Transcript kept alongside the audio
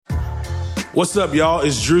What's up, y'all?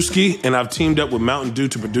 It's Drewski, and I've teamed up with Mountain Dew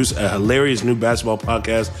to produce a hilarious new basketball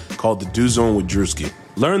podcast called The Dew Zone with Drewski.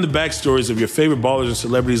 Learn the backstories of your favorite ballers and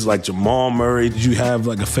celebrities like Jamal Murray. Did you have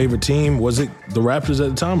like a favorite team? Was it the Raptors at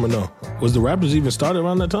the time or no? Was the Raptors even started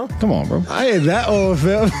around that time? Come on, bro. I ain't that old,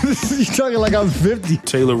 fam. You talking like I'm 50.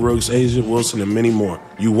 Taylor Rooks, Asia Wilson, and many more.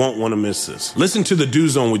 You won't want to miss this. Listen to The Dew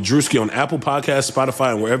Zone with Drewski on Apple Podcasts,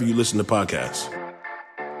 Spotify, and wherever you listen to podcasts.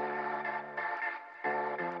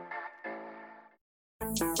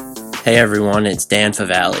 Hey everyone, it's Dan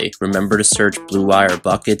Favale. Remember to search Blue Wire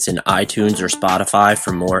Buckets in iTunes or Spotify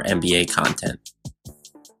for more NBA content.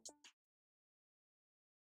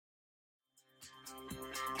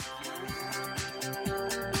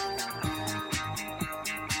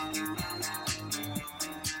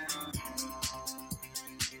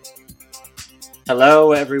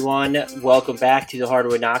 Hello everyone, welcome back to the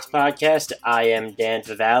Hardwood Knocks podcast. I am Dan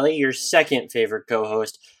Favale, your second favorite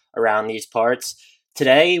co-host around these parts.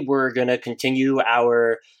 Today, we're going to continue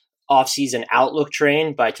our offseason outlook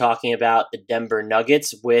train by talking about the Denver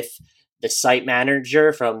Nuggets with the site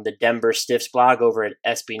manager from the Denver Stiffs blog over at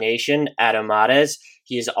SB Nation, Adam Mares.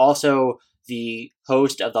 He is also the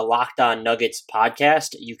host of the Locked On Nuggets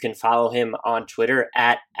podcast. You can follow him on Twitter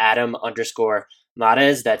at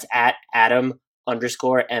Adam_Mares. That's at Adam_MARES.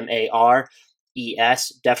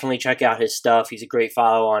 Definitely check out his stuff. He's a great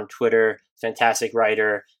follow on Twitter. Fantastic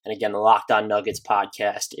writer. And again, the Locked On Nuggets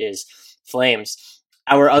podcast is Flames.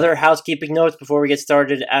 Our other housekeeping notes before we get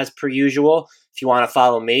started, as per usual, if you want to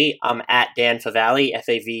follow me, I'm at Dan Favale,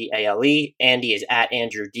 Favale. Andy is at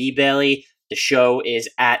Andrew D. Bailey. The show is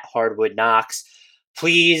at Hardwood Knocks.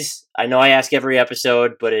 Please, I know I ask every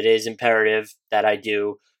episode, but it is imperative that I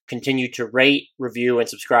do. Continue to rate, review, and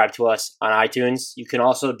subscribe to us on iTunes. You can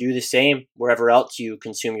also do the same wherever else you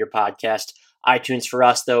consume your podcast. iTunes for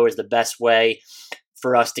us, though, is the best way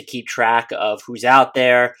for us to keep track of who's out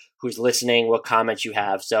there, who's listening, what comments you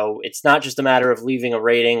have. So it's not just a matter of leaving a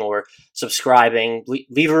rating or subscribing.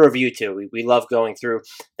 Leave a review, too. We love going through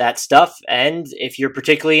that stuff. And if you're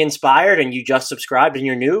particularly inspired and you just subscribed and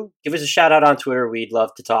you're new, give us a shout out on Twitter. We'd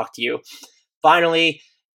love to talk to you. Finally,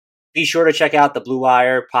 be sure to check out the Blue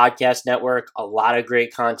Wire Podcast Network. A lot of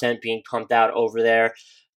great content being pumped out over there,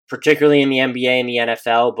 particularly in the NBA and the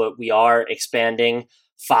NFL, but we are expanding.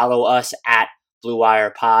 Follow us at Blue Wire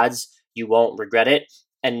Pods. You won't regret it.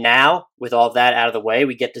 And now, with all of that out of the way,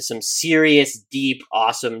 we get to some serious, deep,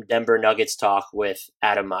 awesome Denver Nuggets talk with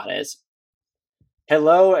Adam Mares.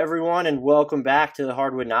 Hello, everyone, and welcome back to the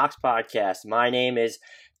Hardwood Knocks podcast. My name is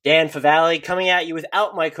Dan Favale, coming at you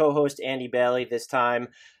without my co-host Andy Bailey this time.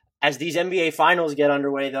 As these NBA finals get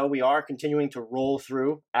underway, though, we are continuing to roll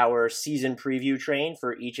through our season preview train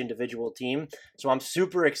for each individual team. So I'm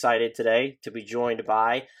super excited today to be joined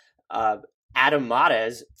by Adam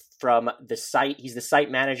Mares from the site. He's the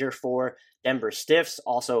site manager for Denver Stiffs,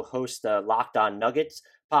 also hosts the Locked On Nuggets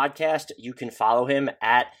podcast. You can follow him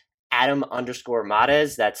at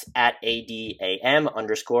Adam_Mares. That's at ADAM_MARES.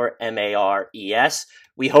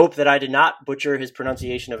 We hope that I did not butcher his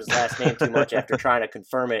pronunciation of his last name too much after trying to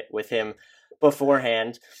confirm it with him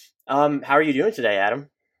beforehand. How are you doing today, Adam?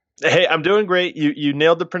 Hey, I'm doing great. You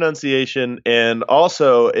nailed the pronunciation, and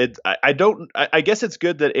also I guess it's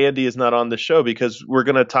good that Andy is not on the show because we're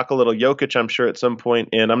going to talk a little Jokic, I'm sure, at some point,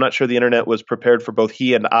 and I'm not sure the internet was prepared for both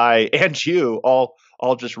he and I and you all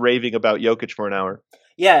just raving about Jokic for an hour.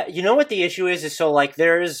 Yeah, you know what the issue is so like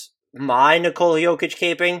there's my Nikola Jokic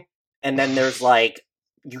caping, and then there's like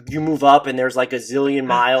you move up and there's like a zillion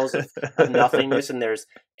miles of nothingness, and there's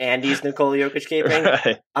Andy's Nikola Jokic caping.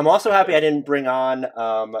 Right. I'm also happy I didn't bring on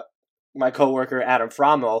my coworker Adam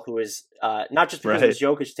Fromwell, who is not just because of his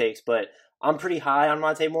Jokic takes, but I'm pretty high on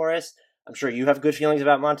Monte Morris. I'm sure you have good feelings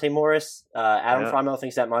about Monte Morris. Adam Fromwell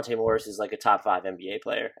thinks that Monte Morris is like a top 5 NBA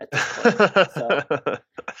player at this point. So.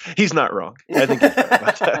 He's not wrong. I think he's right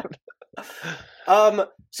about that.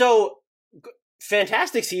 So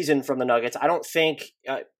fantastic season from the Nuggets. I don't think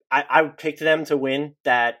I picked them to win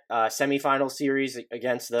that semifinal series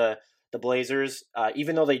against the Blazers.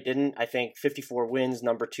 Even though they didn't, I think 54 wins,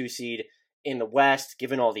 number 2 seed in the West,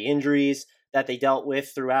 given all the injuries that they dealt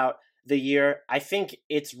with throughout the year. I think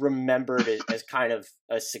it's remembered as kind of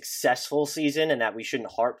a successful season and that we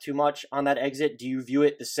shouldn't harp too much on that exit. Do you view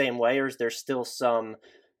it the same way, or is there still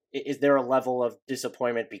is there a level of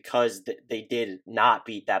disappointment because they did not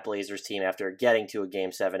beat that Blazers team after getting to a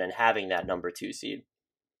Game 7 and having that number 2 seed?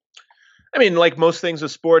 I mean, like most things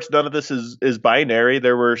with sports, none of this is binary.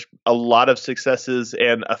 There were a lot of successes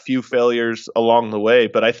and a few failures along the way.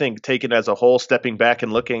 But I think taken as a whole, stepping back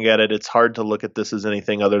and looking at it, it's hard to look at this as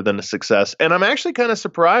anything other than a success. And I'm actually kind of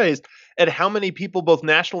surprised at how many people, both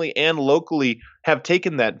nationally and locally, have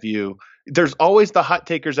taken that view. There's always the hot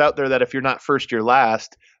takers out there that if you're not first, you're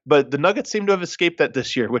last. But the Nuggets seem to have escaped that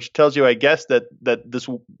this year, which tells you, I guess, that this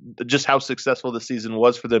just how successful the season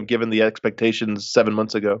was for them, given the expectations 7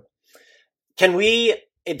 months ago. Can we,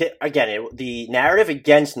 again, the narrative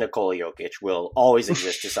against Nikola Jokic will always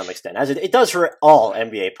exist to some extent, as it does for all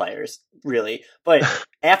NBA players, really. But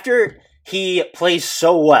after he plays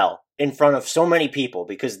so well in front of so many people,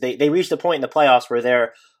 because they reached a point in the playoffs where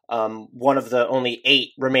they're one of the only 8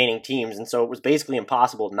 remaining teams, and so it was basically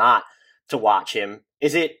impossible not to watch him.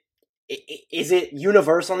 Is it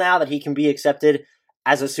universal now that he can be accepted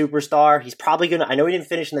as a superstar? He's probably going to, I know he didn't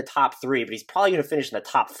finish in the top 3, but he's probably going to finish in the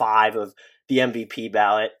top 5 of the MVP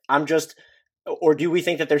ballot. Or do we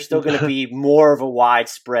think that there's still going to be more of a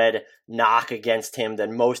widespread knock against him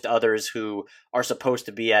than most others who are supposed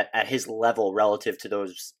to be at his level relative to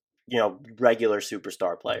those, regular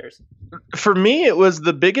superstar players? For me, it was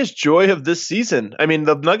the biggest joy of this season. I mean,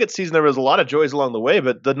 the Nuggets season, there was a lot of joys along the way,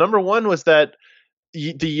 but the number one was that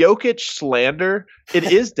the Jokic slander, it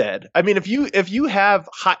is dead. I mean, if you have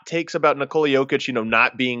hot takes about Nikola Jokic,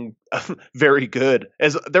 not being very good,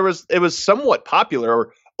 it was somewhat popular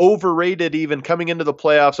or overrated even coming into the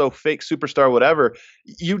playoffs. Oh, fake superstar, whatever.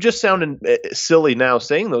 You just sound silly now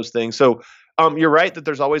saying those things. So you're right that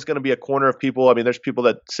there's always going to be a corner of people. I mean, there's people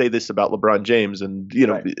that say this about LeBron James, and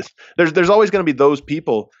right. There's always going to be those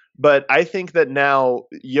people. But I think that now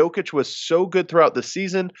Jokic was so good throughout the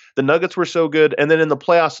season. The Nuggets were so good. And then in the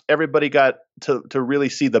playoffs, everybody got to really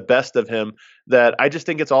see the best of him, that I just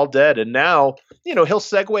think it's all dead. And now, he'll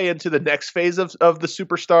segue into the next phase of the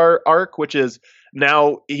superstar arc, which is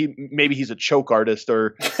now maybe he's a choke artist,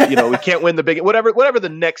 or, he can't win the big, whatever the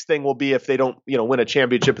next thing will be if they don't, win a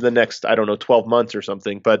championship in the next, 12 months or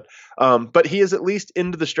something. But he is at least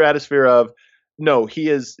into the stratosphere of, no, he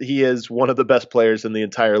is one of the best players in the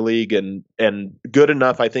entire league, and good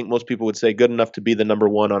enough. I think most people would say good enough to be the number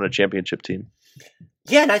one on a championship team.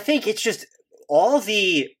 Yeah, and I think it's just all of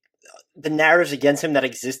the narratives against him that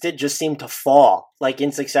existed just seemed to fall like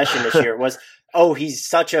in succession this year. It was, oh, he's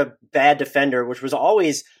such a bad defender, which was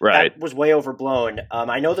always right. That was way overblown.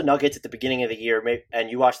 I know the Nuggets at the beginning of the year, and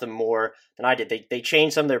you watched them more than I did. They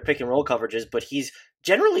changed some of their pick and roll coverages, but he's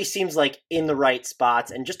generally seems like in the right spots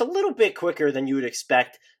and just a little bit quicker than you would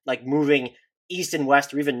expect, like moving east and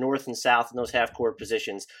west or even north and south in those half-court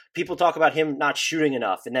positions. People talk about him not shooting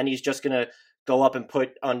enough, and then he's just going to go up and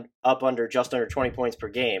put up under just under 20 points per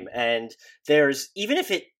game. And there's, even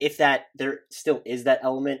if there still is that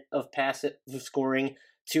element of passive scoring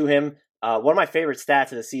to him, one of my favorite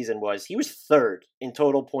stats of the season was he was 3rd in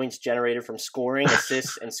total points generated from scoring,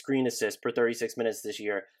 assists, and screen assists per 36 minutes this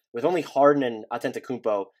year, with only Harden and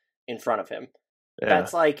Antetokounmpo in front of him. Yeah.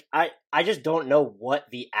 That's like, I just don't know what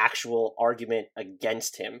the actual argument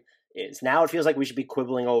against him is. Now it feels like we should be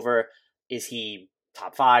quibbling over, is he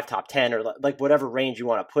top 5, top 10, or like whatever range you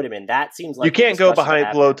want to put him in. That seems like you can't go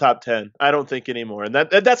below top 10. I don't think anymore. And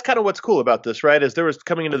that's kind of what's cool about this, right? Is there was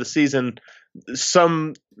coming into the season,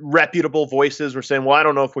 some reputable voices were saying, well, I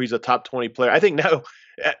don't know if he's a top 20 player. I think now,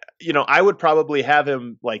 I would probably have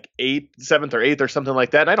him like 7th or 8th or something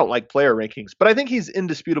like that. And I don't like player rankings, but I think he's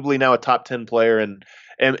indisputably now a top 10 player.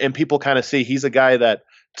 And people kind of see he's a guy that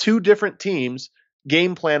 2 different teams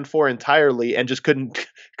game planned for entirely and just couldn't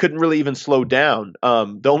really even slow down.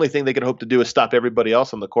 The only thing they could hope to do is stop everybody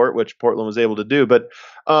else on the court, which Portland was able to do. But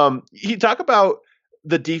you talk about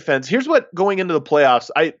the defense. Here's what, going into the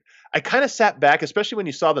playoffs, I kind of sat back, especially when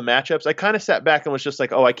you saw the matchups. I kind of sat back and was just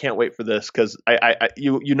like, oh, I can't wait for this, because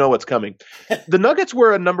you know what's coming. The Nuggets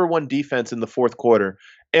were a number 1 defense in the fourth quarter.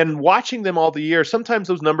 And watching them all the year, sometimes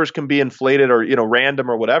those numbers can be inflated or, random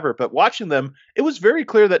or whatever. But watching them, it was very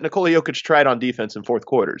clear that Nikola Jokic tried on defense in fourth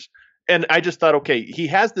quarters. And I just thought, okay, he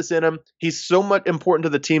has this in him. He's so much important to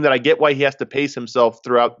the team that I get why he has to pace himself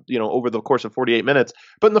throughout, over the course of 48 minutes.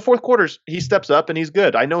 But in the fourth quarters, he steps up and he's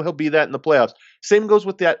good. I know he'll be that in the playoffs. Same goes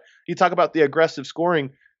with that. You talk about the aggressive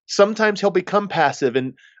scoring. Sometimes he'll become passive,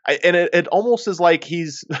 and it almost is like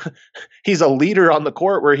he's a leader on the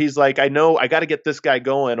court, where he's like, I know I got to get this guy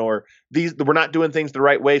going, or we're not doing things the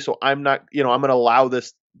right way, so I'm not, I'm going to allow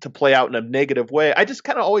this to play out in a negative way. I just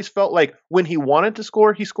kind of always felt like when he wanted to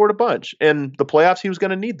score, he scored a bunch, and the playoffs he was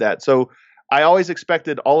going to need that. So I always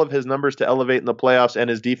expected all of his numbers to elevate in the playoffs and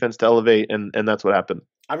his defense to elevate, and that's what happened.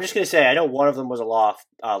 I'm just going to say, I know one of them was a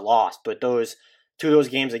loss, but those 2 of those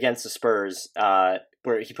games against the Spurs,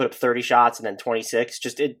 where he put up 30 shots and then 26.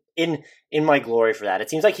 Just in my glory for that. It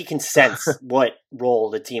seems like he can sense what role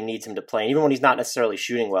the team needs him to play. And even when he's not necessarily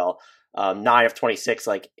shooting well, 9 of 26,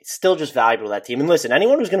 like, it's still just valuable to that team. And listen,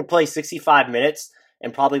 anyone who's going to play 65 minutes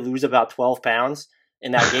and probably lose about 12 pounds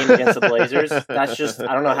in that game against the Blazers, that's just,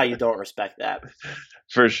 I don't know how you don't respect that.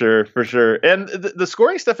 For sure. And the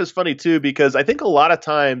scoring stuff is funny too, because I think a lot of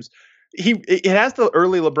times it has the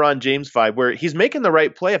early LeBron James vibe where he's making the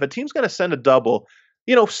right play. If a team's going to send a double,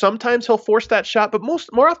 sometimes he'll force that shot, but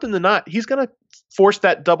more often than not, he's going to force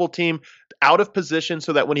that double team out of position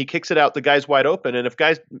so that when he kicks it out, the guy's wide open. And if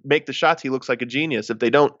guys make the shots, he looks like a genius. If they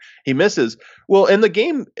don't, he misses. Well, in the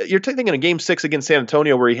game, you're thinking in Game 6 against San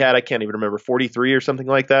Antonio where he had, I can't even remember, 43 or something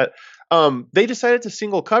like that. They decided to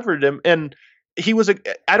single cover him, and he was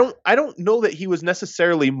I don't know that he was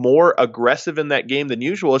necessarily more aggressive in that game than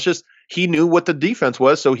usual. It's just he knew what the defense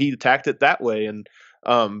was, so he attacked it that way. And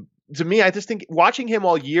to me, I just think watching him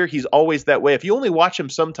all year, he's always that way. If you only watch him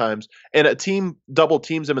sometimes and a team double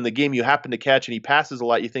teams him in the game you happen to catch and he passes a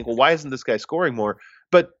lot, you think, well, why isn't this guy scoring more?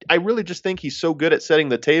 But I really just think he's so good at setting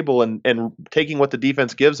the table and taking what the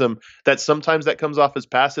defense gives him that sometimes that comes off as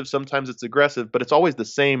passive, sometimes it's aggressive, but it's always the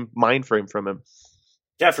same mind frame from him.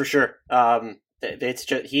 Yeah, for sure. It's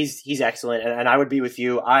just he's excellent, and I would be with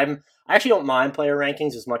you. I actually don't mind player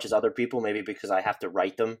rankings as much as other people, maybe because I have to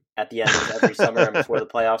write them at the end of every summer and before the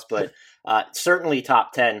playoffs, but certainly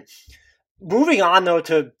top 10. Moving on, though,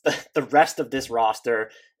 to the rest of this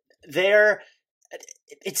roster,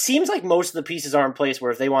 it seems like most of the pieces are in place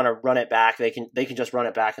where if they want to run it back, they can just run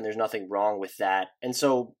it back, and there's nothing wrong with that. And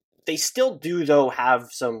so they still do, though, have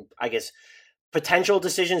some, I guess, potential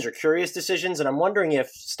decisions or curious decisions. And I'm wondering if,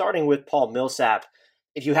 starting with Paul Millsap,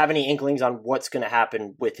 if you have any inklings on what's going to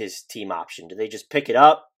happen with his team option. Do they just pick it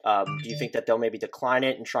up? Do you think that they'll maybe decline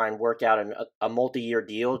it and try and work out a multi-year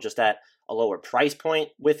deal just at a lower price point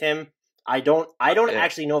with him? I don't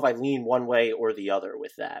actually know if I lean one way or the other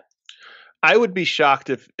with that. I would be shocked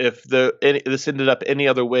if this ended up any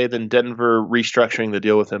other way than Denver restructuring the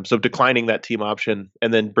deal with him. So declining that team option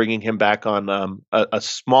and then bringing him back on a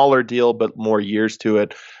smaller deal, but more years to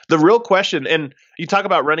it. The real question, and you talk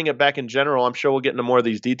about running it back in general, I'm sure we'll get into more of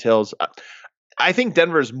these details. I think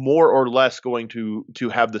Denver's more or less going to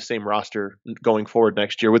have the same roster going forward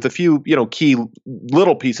next year with a few, key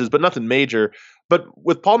little pieces, but nothing major. But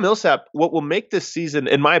with Paul Millsap, what will make this season,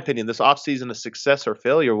 in my opinion, this offseason a success or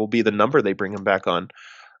failure will be the number they bring him back on.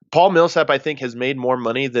 Paul Millsap, I think, has made more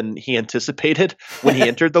money than he anticipated when he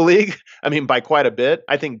entered the league. I mean, by quite a bit.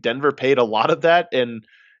 I think Denver paid a lot of that, and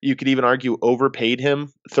you could even argue overpaid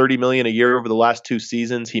him $30 million a year over the last 2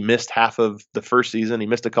 seasons. He missed half of the first season. He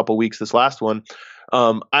missed a couple weeks this last one.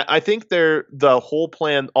 I think the whole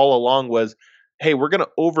plan all along was, hey, we're going to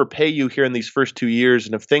overpay you here in these first 2 years,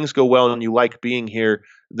 and if things go well and you like being here,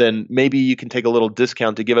 then maybe you can take a little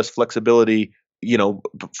discount to give us flexibility,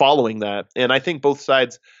 following that. And I think both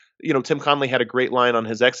sides, Tim Connelly had a great line on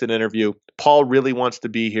his exit interview. Paul really wants to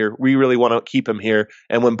be here. We really want to keep him here.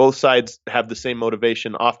 And when both sides have the same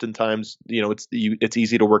motivation, oftentimes, it's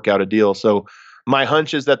easy to work out a deal. So my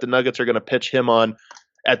hunch is that the Nuggets are going to pitch him on,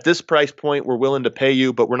 at this price point, we're willing to pay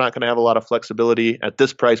you, but we're not going to have a lot of flexibility. At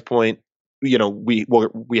this price point, we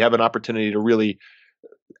have an opportunity to really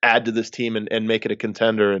add to this team and make it a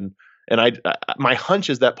contender. And my hunch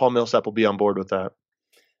is that Paul Millsap will be on board with that.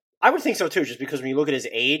 I would think so too, just because when you look at his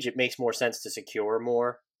age, it makes more sense to secure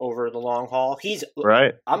more over the long haul. He's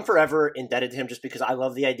right. I'm forever indebted to him just because I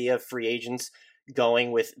love the idea of free agents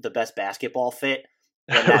going with the best basketball fit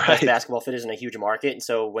when that best basketball fit isn't a huge market. And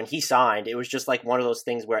so when he signed, it was just like one of those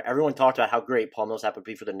things where everyone talked about how great Paul Millsap would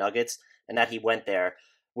be for the Nuggets, and that he went there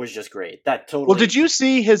was just great. That totally. Well, did you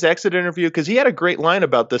see his exit interview? Because he had a great line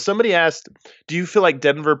about this. Somebody asked, "Do you feel like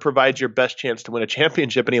Denver provides your best chance to win a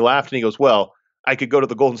championship?" And he laughed and he goes, "Well, I could go to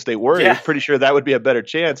the Golden State Warriors. Yeah. Pretty sure that would be a better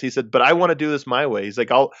chance." He said, "But I want to do this my way." He's like,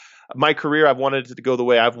 my career, I've wanted it to go the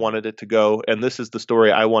way I've wanted it to go, and this is the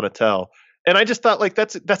story I want to tell." And I just thought, like,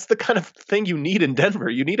 that's the kind of thing you need in Denver.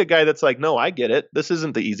 You need a guy that's like, "No, I get it. This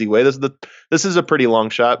isn't the easy way. This is a pretty long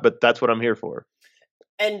shot, but that's what I'm here for."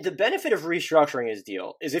 And the benefit of restructuring his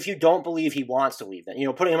deal is if you don't believe he wants to leave, then,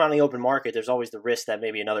 putting him on the open market, there's always the risk that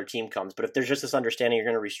maybe another team comes. But if there's just this understanding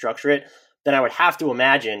you're going to restructure it, then I would have to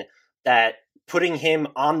imagine that putting him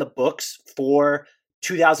on the books for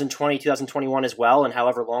 2020, 2021 as well, and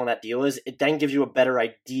however long that deal is, it then gives you a better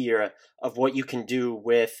idea of what you can do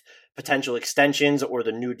with potential extensions or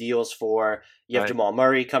the new deals for, you have Jamal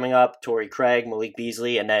Murray coming up, Torrey Craig, Malik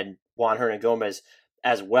Beasley, and then Juan Hernangomez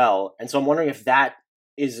as well. And so I'm wondering if that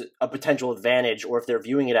is a potential advantage, or if they're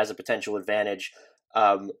viewing it as a potential advantage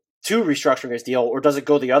to restructuring his deal, or does it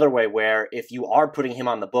go the other way where if you are putting him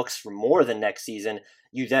on the books for more than next season,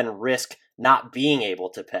 you then risk not being able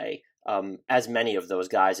to pay as many of those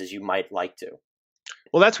guys as you might like to?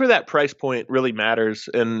 Well, that's where that price point really matters.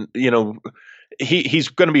 And, he's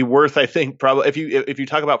going to be worth, I think, probably if you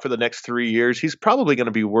talk about for the next 3 years, he's probably going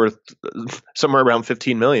to be worth somewhere around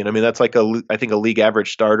 15 million. I mean, that's like I think a league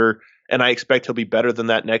average starter. And I expect he'll be better than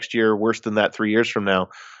that next year, worse than that 3 years from now.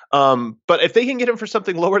 But if they can get him for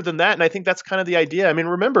something lower than that, and I think that's kind of the idea. I mean,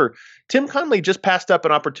 remember, Tim Connolly just passed up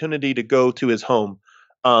an opportunity to go to his home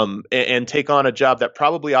and take on a job that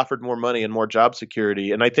probably offered more money and more job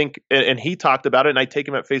security. And I think, and he talked about it, and I take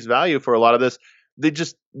him at face value for a lot of this.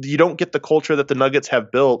 You don't get the culture that the Nuggets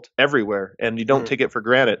have built everywhere, and you don't take it for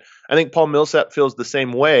granted. I think Paul Millsap feels the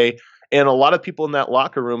same way. And a lot of people in that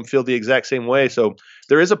locker room feel the exact same way. So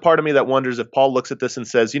there is a part of me that wonders if Paul looks at this and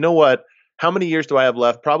says, you know what? How many years do I have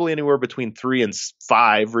left? Probably anywhere between 3 and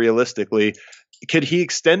 5, realistically. Could he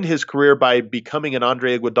extend his career by becoming an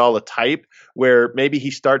Andre Iguodala type, where maybe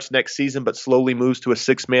he starts next season but slowly moves to a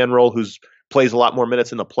 6-man role, who plays a lot more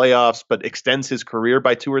minutes in the playoffs, but extends his career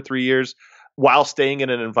by 2 or 3 years while staying in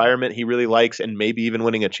an environment he really likes and maybe even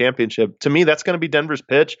winning a championship? To me, that's going to be Denver's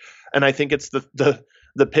pitch, and I think it's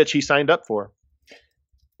the pitch he signed up for.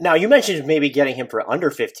 Now, you mentioned maybe getting him for under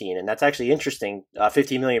 15, and that's actually interesting.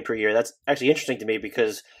 15 million per year. That's actually interesting to me,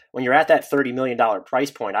 because when you're at that $30 million price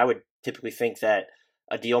point, I would typically think that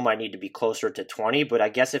a deal might need to be closer to 20. But I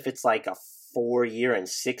guess if it's like a 4-year and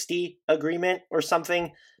 60 agreement or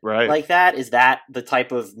something like that, is that the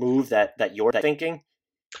type of move that you're thinking?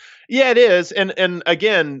 Yeah, it is. And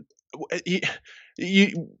again,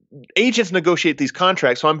 agents negotiate these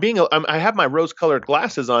contracts. So I have my rose-colored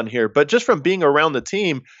glasses on here, but just from being around the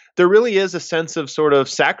team, there really is a sense of sort of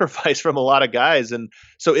sacrifice from a lot of guys. And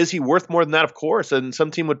so is he worth more than that? Of course. And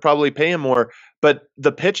some team would probably pay him more, but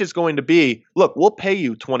the pitch is going to be, look, we'll pay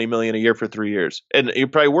you $20 million a year for 3 years, and you're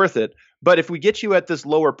probably worth it. But if we get you at this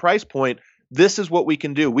lower price point, this is what we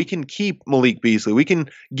can do. We can keep Malik Beasley. We can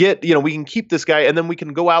we can keep this guy, and then we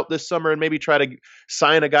can go out this summer and maybe try to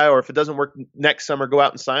sign a guy, or if it doesn't work next summer, go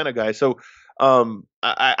out and sign a guy. So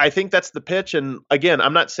I think that's the pitch. And again,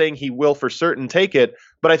 I'm not saying he will for certain take it,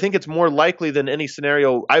 but I think it's more likely than any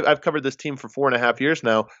scenario. I've covered this team for 4.5 years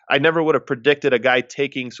now. I never would have predicted a guy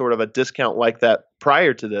taking sort of a discount like that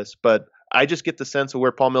prior to this, but I just get the sense of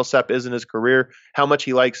where Paul Millsap is in his career, how much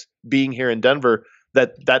he likes being here in Denver,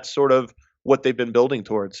 that's sort of what they've been building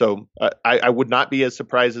towards. So I would not be as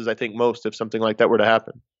surprised as I think most if something like that were to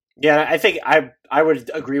happen. Yeah, I think I would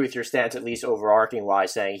agree with your stance, at least overarching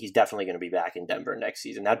wise, saying he's definitely going to be back in Denver next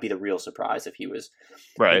season. That'd be the real surprise if he was.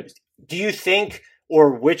 Right. Do you think,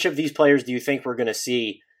 or which of these players do you think we're going to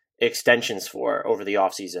see extensions for over the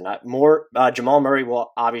offseason? Jamal Murray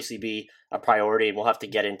will obviously be a priority, and we'll have to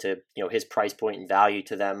get into his price point and value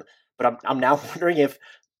to them. But I'm now wondering if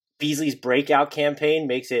Beasley's breakout campaign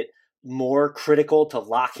makes it more critical to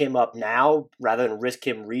lock him up now rather than risk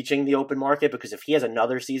him reaching the open market, because if he has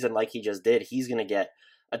another season like he just did, he's going to get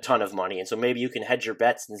a ton of money. And so maybe you can hedge your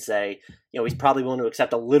bets and say, he's probably willing to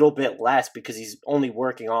accept a little bit less because he's only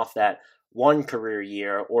working off that one career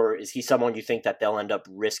year, or is he someone you think that they'll end up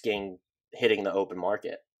risking hitting the open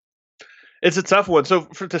market? It's a tough one. So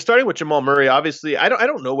starting with Jamal Murray, obviously, I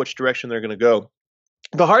don't know which direction they're going to go.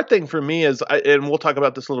 The hard thing for me is, and we'll talk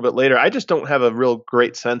about this a little bit later, I just don't have a real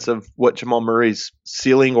great sense of what Jamal Murray's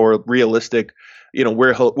ceiling or realistic,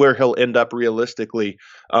 where he'll end up realistically,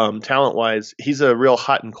 talent-wise. He's a real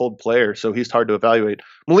hot and cold player, so he's hard to evaluate.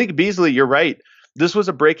 Malik Beasley, you're right. This was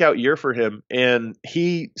a breakout year for him, and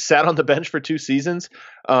he sat on the bench for 2 seasons,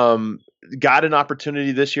 got an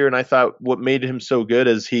opportunity this year, and I thought what made him so good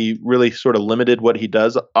is he really sort of limited what he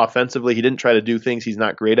does offensively. He didn't try to do things he's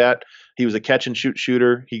not great at. He was a catch-and-shoot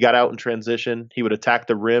shooter. He got out in transition. He would attack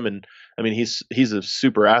the rim, and I mean, he's a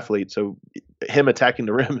super athlete, so him attacking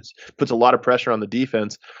the rim puts a lot of pressure on the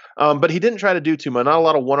defense. But he didn't try to do too much, not a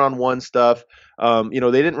lot of one-on-one stuff. They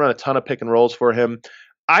didn't run a ton of pick and rolls for him.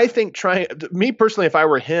 I think me personally, if I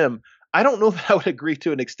were him, I don't know that I would agree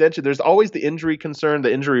to an extension. There's always the injury concern,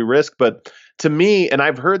 the injury risk, but to me, and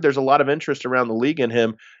I've heard there's a lot of interest around the league in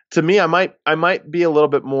him. To me, I might be a little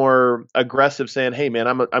bit more aggressive, saying, "Hey, man,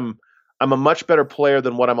 I'm a much better player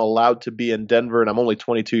than what I'm allowed to be in Denver, and I'm only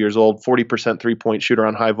 22 years old, 40% 3-point shooter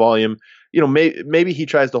on high volume." Maybe he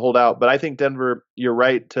tries to hold out, but I think Denver, you're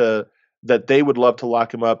right that they would love to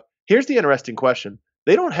lock him up. Here's the interesting question.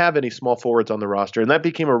 They don't have any small forwards on the roster, and that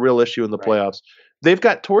became a real issue in the playoffs. They've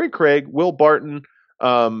got Torrey Craig, Will Barton,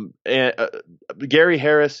 and Gary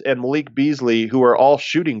Harris, and Malik Beasley, who are all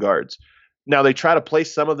shooting guards. Now, they try to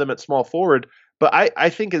place some of them at small forward, But I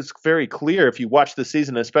think it's very clear if you watch the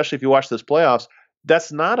season, especially if you watch this playoffs,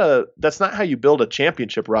 that's not how you build a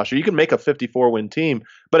championship roster. You can make a 54-win team,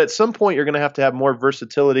 but at some point you're going to have more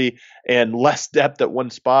versatility and less depth at one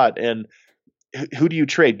spot. And who do you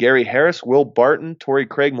trade? Gary Harris, Will Barton, Torrey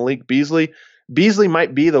Craig, Malik Beasley. Beasley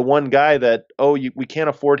might be the one guy that we can't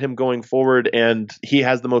afford him going forward, and he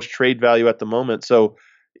has the most trade value at the moment. So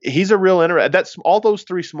he's a real that's all those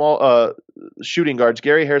three small shooting guards: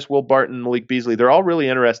 Gary Harris, Will Barton, Malik Beasley. They're all really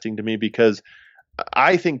interesting to me because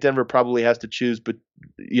I think Denver probably has to choose, but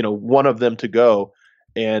one of them to go,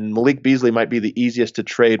 and Malik Beasley might be the easiest to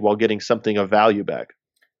trade while getting something of value back.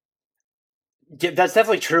 Yeah, that's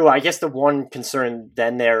definitely true. I guess the one concern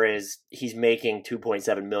then there is he's making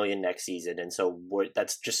 $2.7 million next season, and so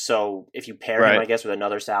that's just so if you pair him, I guess, with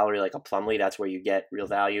another salary like a Plumlee, that's where you get real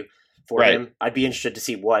value for him. I'd be interested to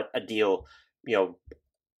see what a deal,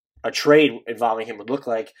 a trade involving him would look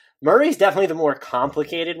like. Murray's definitely the more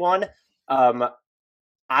complicated one.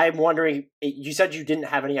 I'm wondering. You said you didn't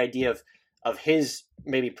have any idea of his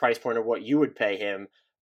maybe price point or what you would pay him.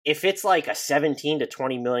 If it's like a $17 to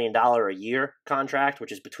 $20 million a year contract,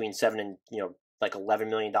 which is between $7 and like $11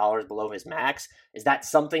 million below his max, is that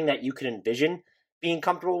something that you could envision being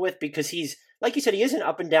comfortable with? Because he's, like you said, he is an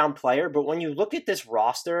up and down player, but when you look at this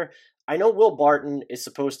roster, I know Will Barton is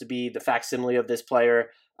supposed to be the facsimile of this player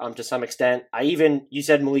to some extent. You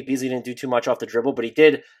said Malik Beasley didn't do too much off the dribble, but he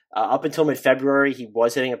did up until mid-February. He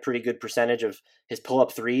was hitting a pretty good percentage of his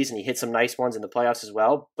pull-up threes, and he hit some nice ones in the playoffs as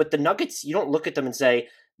well. But the Nuggets, you don't look at them and say,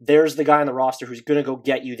 there's the guy on the roster who's going to go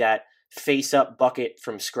get you that face-up bucket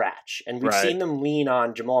from scratch. And we've seen them lean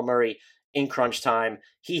on Jamal Murray in crunch time.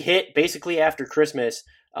 He hit basically after Christmas.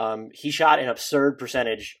 He shot an absurd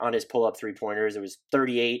percentage on his pull-up three-pointers. It was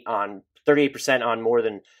 38% on more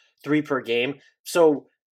than 3 per game. So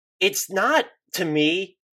it's not, to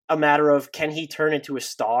me, a matter of can he turn into a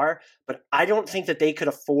star, but I don't think that they could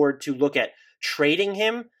afford to look at trading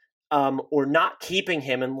him or not keeping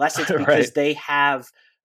him unless it's because they have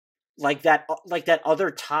like that other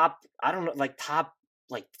top, top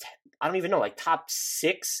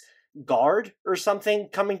 6 guard or something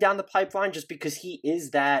coming down the pipeline, just because he's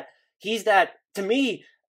that, to me,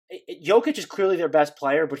 Jokic is clearly their best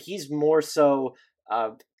player, but he's more so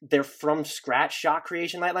their from scratch shot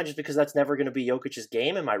creation line, just because that's never going to be Jokic's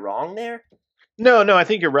game. Am I wrong there? No, I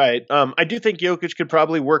think you're right. I do think Jokic could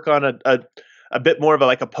probably work on a bit more of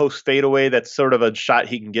a post fadeaway that's sort of a shot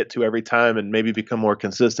he can get to every time and maybe become more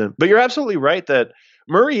consistent. But you're absolutely right that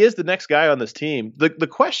Murray is the next guy on this team. The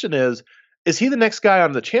question is he the next guy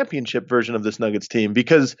on the championship version of this Nuggets team?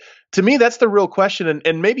 Because to me, that's the real question.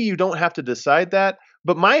 And maybe you don't have to decide that.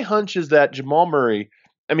 But my hunch is that Jamal Murray,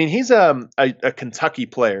 I mean, he's a Kentucky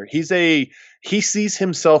player. He sees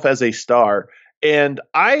himself as a star. And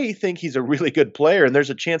I think he's a really good player, and there's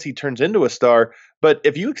a chance he turns into a star. But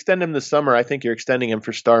if you extend him this summer, I think you're extending him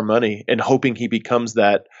for star money and hoping he becomes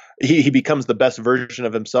that. He becomes the best version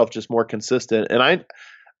of himself, just more consistent. And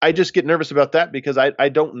I just get nervous about that because I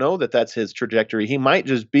don't know that that's his trajectory. He might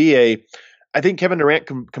just be I think Kevin Durant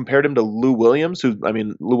compared him to Lou Williams, Lou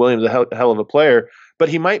Williams is a hell of a player, but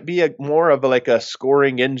he might be more of a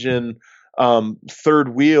scoring engine, third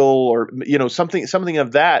wheel, or something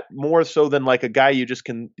of that, more so than like a guy you just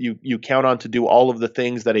you count on to do all of the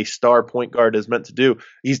things that a star point guard is meant to do.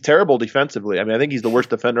 He's terrible defensively. I mean, I think he's the worst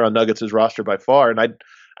defender on Nuggets' roster by far, and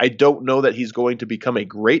I don't know that he's going to become a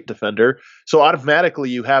great defender. So automatically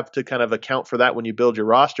you have to kind of account for that when you build your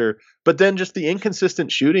roster. But then just the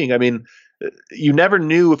inconsistent shooting. I mean, you never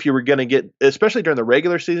knew if you were going to get, especially during the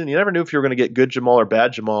regular season, you never knew if you were going to get good Jamal or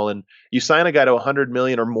bad Jamal. And you sign a guy to $100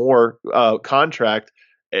 million or more contract,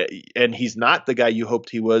 and he's not the guy you hoped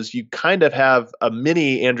he was. You kind of have a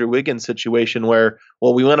mini Andrew Wiggins situation where,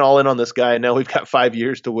 well, we went all in on this guy, and now we've got 5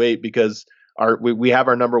 years to wait because we have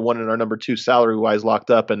our number 1 and our number 2 salary wise locked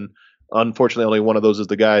up, and unfortunately only one of those is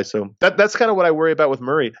the guy. So that's kind of what I worry about with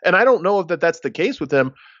Murray. And I don't know if that's the case with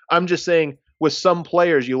him. I'm just saying with some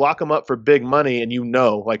players, you lock them up for big money and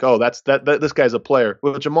this guy's a player.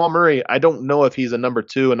 With Jamal Murray, I don't know if he's a number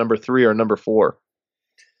 2, a number 3, or a number 4.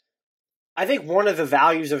 I think one of the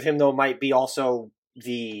values of him though might be also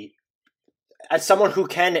as someone who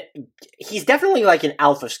he's definitely like an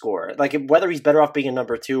alpha scorer. Like whether he's better off being a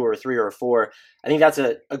number 2 or a 3 or a 4, I think that's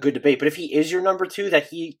a good debate. But if he is your number 2, that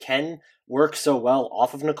he can work so well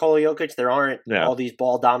off of Nikola Jokic, there aren't all these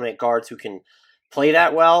ball dominant guards who can play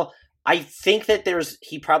that well. I think that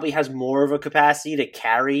he probably has more of a capacity to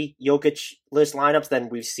carry Jokic-less lineups than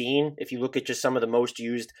we've seen. If you look at just some of the most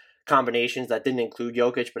used combinations that didn't include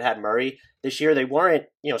Jokic but had Murray this year, they weren't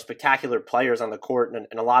spectacular players on the court,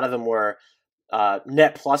 and a lot of them were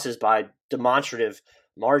net pluses by demonstrative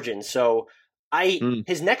margins. So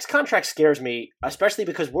his next contract scares me, especially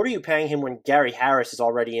because what are you paying him when Gary Harris is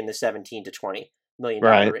already in the 17 to $20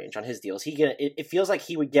 million range on his deals? It feels like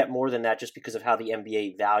he would get more than that just because of how the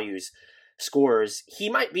NBA values scores. He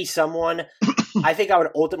might be someone I think I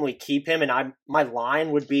would ultimately keep him, and my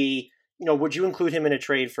line would be, would you include him in a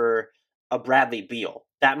trade for a Bradley Beal?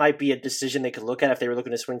 That might be a decision they could look at if they were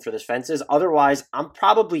looking to swing for the fences. Otherwise, I'm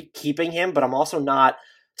probably keeping him, but I'm also not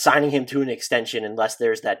signing him to an extension unless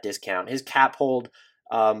there's that discount. His cap hold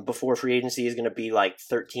before free agency is going to be like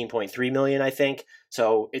 $13.3 million, I think.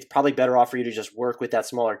 So it's probably better off for you to just work with that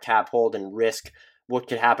smaller cap hold and risk what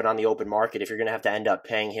could happen on the open market if you're going to have to end up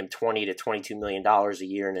paying him $20 to $22 million a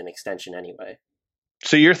year in an extension anyway.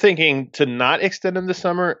 So you're thinking to not extend him this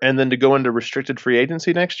summer and then to go into restricted free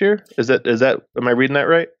agency next year? Is that am I reading that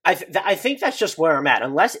right? I think that's just where I'm at.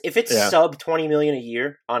 Unless if it's sub $20 million a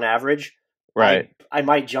year on average, right? I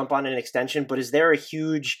might jump on an extension. But is there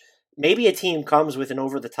maybe a team comes with an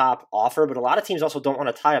over the top offer, but a lot of teams also don't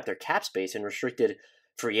want to tie up their cap space in restricted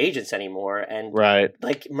free agents anymore. And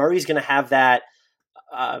like Murray's going to have that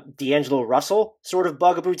D'Angelo Russell sort of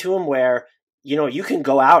bugaboo to him where, you can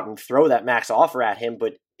go out and throw that max offer at him,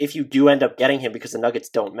 but if you do end up getting him because the Nuggets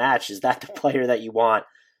don't match, is that the player that you want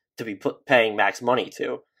to be paying max money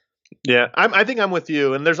to? Yeah, I think I'm with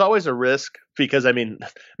you, and there's always a risk because,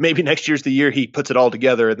 maybe next year's the year he puts it all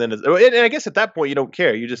together, and then and I guess at that point you don't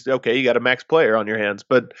care. You just, you got a max player on your hands.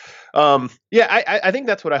 But I think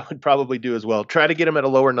that's what I would probably do as well. Try to get him at a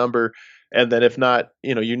lower number. And then if not,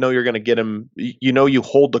 you're going to get him, you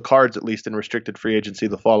hold the cards at least in restricted free agency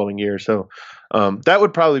the following year. So that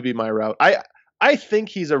would probably be my route. I think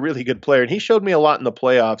he's a really good player, and he showed me a lot in the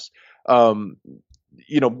playoffs.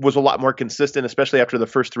 Was a lot more consistent, especially after the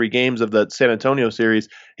first 3 games of the San Antonio series.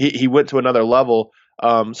 He went to another level.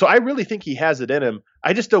 So I really think he has it in him.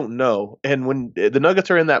 I just don't know. And when the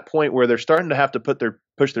Nuggets are in that point where they're starting to have to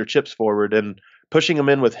push their chips forward, and pushing them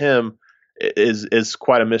in with him is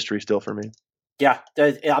quite a mystery still for me. Yeah,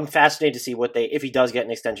 I'm fascinated to see if he does get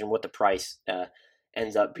an extension, what the price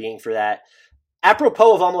ends up being for that.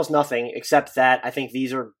 Apropos of almost nothing, except that I think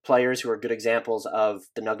these are players who are good examples of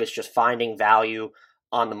the Nuggets just finding value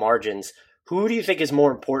on the margins. Who do you think is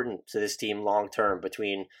more important to this team long term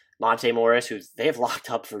between Monte Morris, who they have locked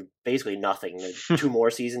up for basically nothing, 2 more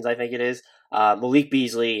seasons, I think it is, Malik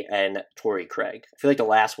Beasley, and Torrey Craig? I feel like the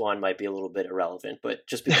last one might be a little bit irrelevant, but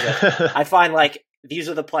just because I find like these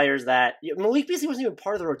are the players that Malik Beasley wasn't even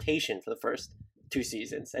part of the rotation for the first 2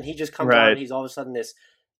 seasons, and he just comes on. He's all of a sudden this.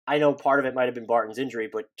 I know part of it might have been Barton's injury,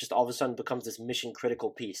 but just all of a sudden becomes this mission critical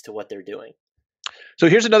piece to what they're doing. So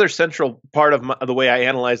here's another central part of the way I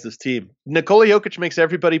analyze this team. Nikola Jokic makes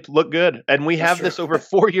everybody look good. And we have this over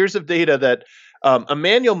 4 years of data that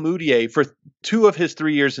Emmanuel Mudiay, for 2 of his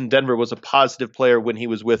 3 years in Denver, was a positive player when he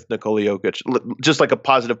was with Nikola Jokic, just like a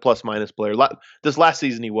positive plus minus player. This last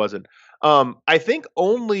season, he wasn't. I think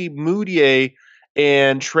only Mudiay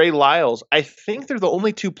and Trey Lyles, I think they're the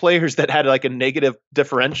only 2 players that had like a negative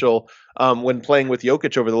differential when playing with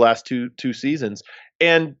Jokic over the last two seasons.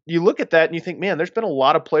 And you look at that and you think, man, there's been a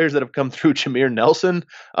lot of players that have come through. Jameer Nelson,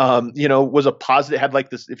 was a positive, had like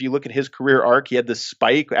this, if you look at his career arc, he had this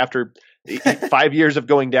spike after 5 years of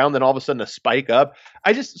going down, then all of a sudden a spike up.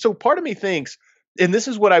 So part of me thinks, and this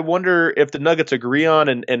is what I wonder if the Nuggets agree on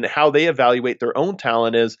and how they evaluate their own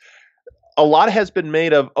talent is, a lot has been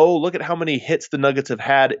made of, look at how many hits the Nuggets have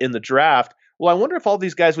had in the draft. Well, I wonder if all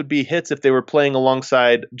these guys would be hits if they were playing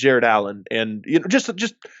alongside Jared Allen and just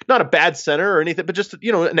not a bad center or anything, but just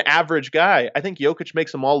an average guy. I think Jokic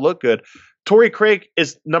makes them all look good. Torrey Craig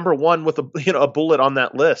is number 1 with a bullet on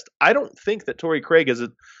that list. I don't think that Torrey Craig is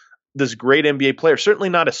this great NBA player. Certainly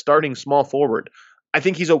not a starting small forward. I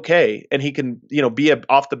think he's okay, and he can, be a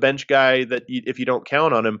off the bench guy that if you don't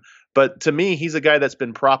count on him. But to me, he's a guy that's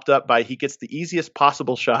been propped up by he gets the easiest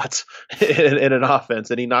possible shots in an offense,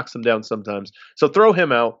 and he knocks them down sometimes. So throw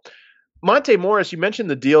him out. Monte Morris, you mentioned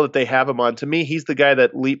the deal that they have him on. To me, he's the guy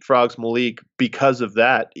that leapfrogs Malik because of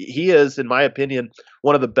that. He is, in my opinion,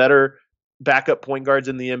 one of the better backup point guards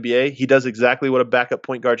in the NBA. He does exactly what a backup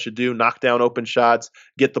point guard should do: knock down open shots,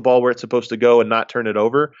 get the ball where it's supposed to go, and not turn it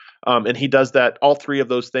over. And he does that, all 3 of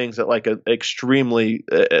those things, at like an extremely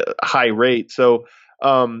high rate. So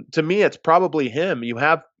to me, it's probably him. You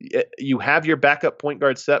have your backup point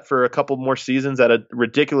guard set for a couple more seasons at a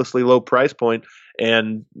ridiculously low price point,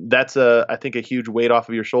 and that's I think a huge weight off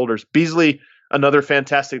of your shoulders. Beasley, another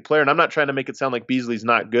fantastic player, and I'm not trying to make it sound like Beasley's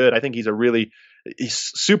not good. I think he's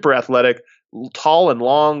super athletic, tall and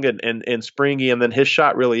long and springy, and then his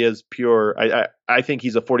shot really is pure. I think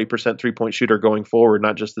he's a 40% 3-point shooter going forward,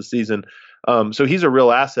 not just the season. So he's a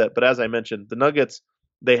real asset. But as I mentioned, the Nuggets,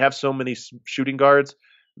 they have so many shooting guards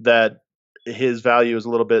that his value is a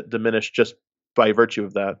little bit diminished just by virtue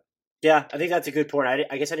of that. Yeah, I think that's a good point.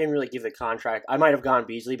 I guess I didn't really give the contract. I might have gone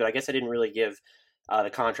Beasley, but I guess I didn't really give the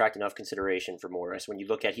contract enough consideration for Morris. When you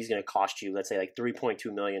look at, he's going to cost you, let's say, like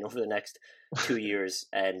 $3.2 million over the next 2 years,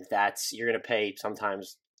 and you're going to pay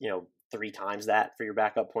sometimes 3 times that for your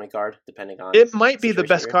backup point guard, depending on. It might be the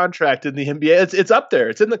best contract in the NBA. It's up there.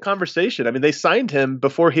 It's in the conversation. I mean, they signed him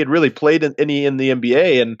before he had really played in the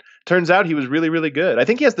NBA, and turns out he was really, really good. I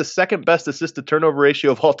think he has the second best assist to turnover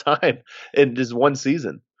ratio of all time in just one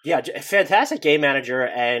season. Yeah, fantastic game manager,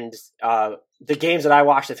 and the games that I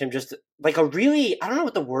watched of him, just like a really, I don't know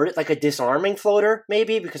what the word is, like a disarming floater,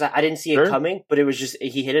 maybe, because I didn't see it coming, but it was just,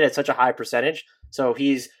 he hit it at such a high percentage. So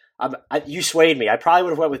you swayed me. I probably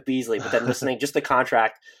would have went with Beasley, but then listening, just the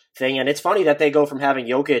contract thing. And it's funny that they go from having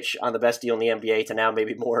Jokic on the best deal in the NBA to now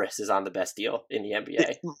maybe Morris is on the best deal in the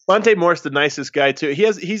NBA. Monte Morris, the nicest guy too.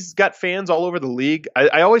 He's got fans all over the league.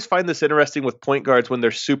 I always find this interesting with point guards when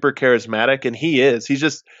they're super charismatic, and he is.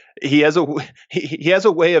 He has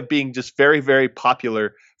a way of being just very, very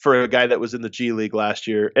popular for a guy that was in the G League last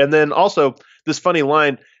year. And then also this funny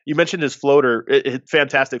line, you mentioned his floater,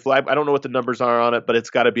 fantastic fly. I don't know what the numbers are on it, but it's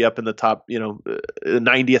got to be up in the top, 90th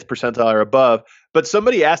percentile or above. But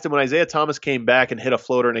somebody asked him when Isaiah Thomas came back and hit a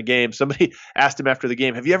floater in a game, somebody asked him after the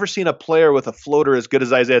game, have you ever seen a player with a floater as good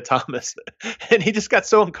as Isaiah Thomas? And he just got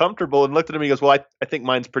so uncomfortable and looked at him and he goes, well, I think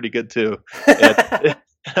mine's pretty good too. And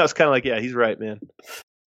I was kind of like, yeah, he's right, man.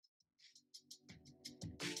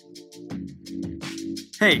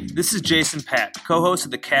 Hey, this is Jason Patt, co-host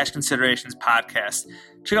of the Cash Considerations podcast.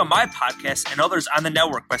 Check out my podcast and others on the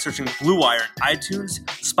network by searching Blue Wire on iTunes,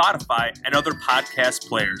 Spotify, and other podcast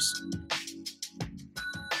players.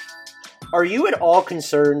 Are you at all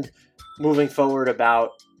concerned moving forward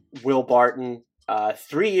about Will Barton?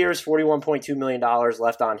 3 years, $41.2 million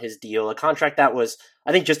left on his deal, a contract that was,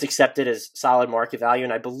 I think, just accepted as solid market value,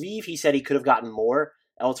 and I believe he said he could have gotten more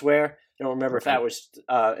elsewhere. I don't remember if that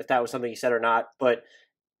was something he said or not, but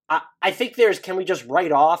I think can we just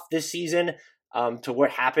write off this season to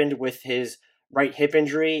what happened with his right hip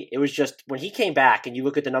injury? It was just when he came back, and you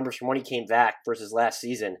look at the numbers from when he came back versus last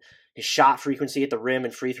season, his shot frequency at the rim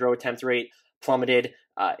and free throw attempt rate plummeted.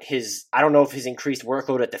 I don't know if his increased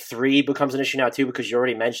workload at the 3 becomes an issue now too, because you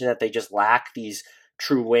already mentioned that they just lack these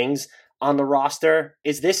true wings on the roster.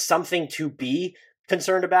 Is this something to be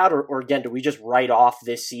concerned about, or again, do we just write off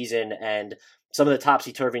this season and some of the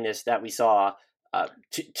topsy-turviness that we saw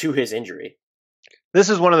to his injury? This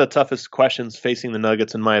is one of the toughest questions facing the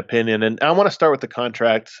Nuggets, in my opinion. And I want to start with the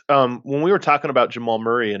contract. When we were talking about Jamal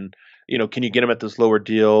Murray and, can you get him at this lower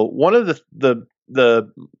deal? One of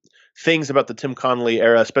the things about the Tim Connelly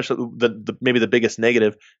era, especially maybe the biggest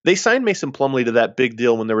negative, they signed Mason Plumlee to that big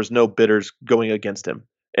deal when there was no bidders going against him.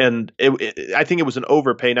 And I think it was an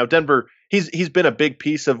overpay. Now, Denver, he's been a big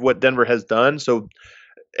piece of what Denver has done. So,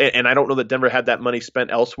 and I don't know that Denver had that money spent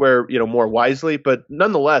elsewhere, more wisely, but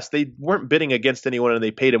nonetheless, they weren't bidding against anyone and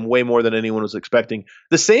they paid him way more than anyone was expecting.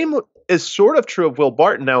 The same is sort of true of Will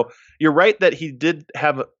Barton. Now, you're right that he did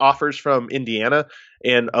have offers from Indiana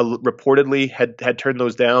and reportedly had turned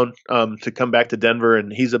those down to come back to Denver,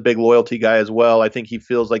 and he's a big loyalty guy as well. I think he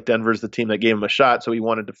feels like Denver's the team that gave him a shot, so he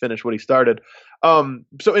wanted to finish what he started.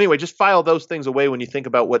 So anyway, just file those things away when you think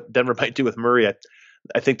about what Denver might do with Murray.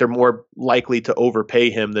 I think they're more likely to overpay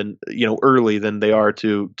him than early than they are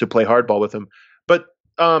to play hardball with him. But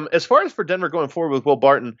as far as for Denver going forward with Will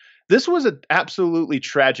Barton, this was an absolutely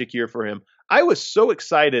tragic year for him. I was so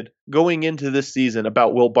excited going into this season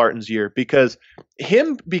about Will Barton's year because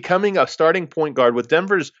him becoming a starting point guard with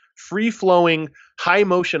Denver's free-flowing,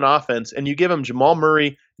 high-motion offense, and you give him Jamal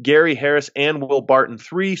Murray, Gary Harris, and Will Barton,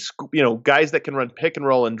 3 guys that can run pick and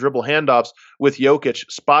roll and dribble handoffs with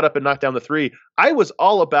Jokic, spot up and knock down the 3. I was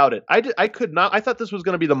all about it. I thought this was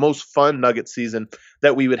going to be the most fun Nuggets season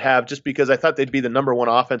that we would have, just because I thought they'd be the number 1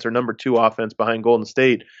 offense or number 2 offense behind Golden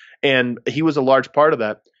State, and he was a large part of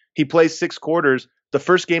that. He plays 6 quarters. The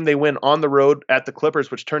first game they win on the road at the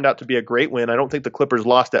Clippers, which turned out to be a great win. I don't think the Clippers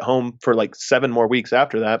lost at home for like 7 more weeks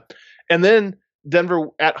after that. And then Denver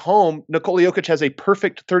at home, Nikola Jokic has a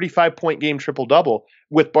perfect 35-point game triple-double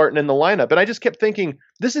with Barton in the lineup. And I just kept thinking,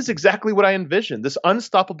 this is exactly what I envisioned, this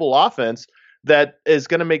unstoppable offense that is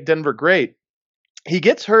going to make Denver great. He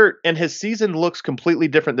gets hurt, and his season looks completely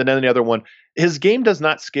different than any other one. His game does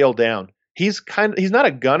not scale down. He's not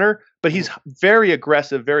a gunner, but he's very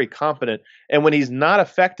aggressive, very confident. And when he's not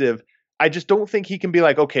effective, I just don't think he can be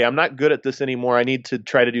like, okay, I'm not good at this anymore. I need to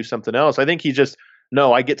try to do something else. I think he just,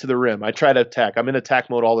 no, I get to the rim. I try to attack. I'm in attack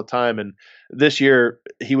mode all the time. And this year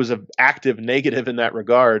he was an active negative in that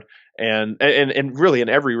regard and really in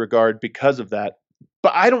every regard because of that.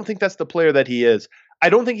 But I don't think that's the player that he is. I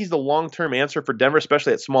don't think he's the long-term answer for Denver,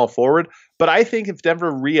 especially at small forward. But I think if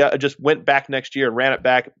Denver just went back next year and ran it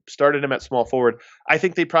back, started him at small forward, I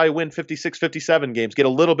think they'd probably win 56, 57 games, get a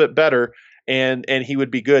little bit better, and he would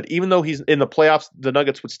be good. Even though he's in the playoffs, the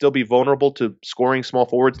Nuggets would still be vulnerable to scoring small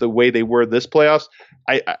forwards the way they were this playoffs.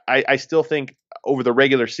 I still think over the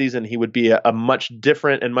regular season he would be a much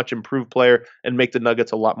different and much improved player and make the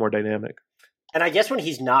Nuggets a lot more dynamic. And I guess when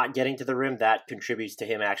he's not getting to the rim, that contributes to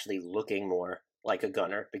him actually looking more like a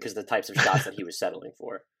gunner because of the types of shots that he was settling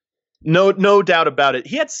for. No doubt about it.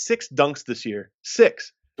 He had 6 dunks this year.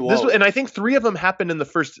 6. And I think 3 of them happened in the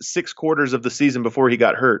first 6 quarters of the season before he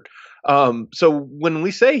got hurt. So when we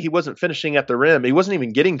say he wasn't finishing at the rim, he wasn't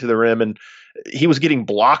even getting to the rim, and he was getting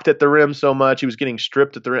blocked at the rim so much. He was getting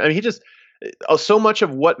stripped at the rim. I mean, so much of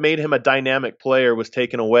what made him a dynamic player was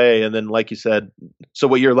taken away. And then, like you said, so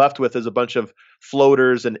what you're left with is a bunch of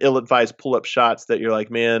floaters and ill-advised pull-up shots that you're like,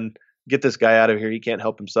 man, get this guy out of here. He can't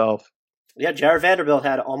help himself. Yeah, Jared Vanderbilt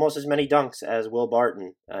had almost as many dunks as Will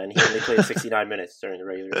Barton, and he only played 69 minutes during the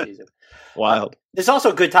regular season. Wild. It's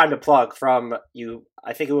also a good time to plug from you.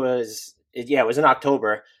 I think it was in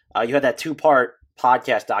October. You had that 2-part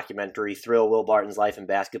podcast documentary, Thrill Will Barton's Life in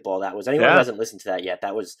Basketball. That was, anyone who hasn't listened to that yet,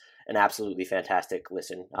 that was an absolutely fantastic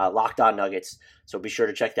listen. Locked On Nuggets, so be sure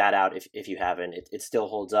to check that out if you haven't. It still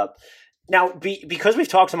holds up. Now, because we've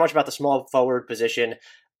talked so much about the small forward position,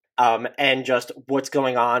 and just what's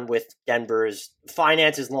going on with Denver's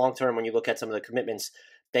finances long-term when you look at some of the commitments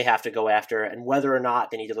they have to go after and whether or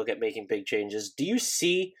not they need to look at making big changes. Do you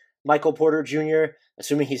see Michael Porter Jr.,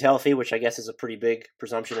 assuming he's healthy, which I guess is a pretty big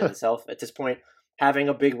presumption in itself at this point, having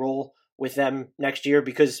a big role with them next year?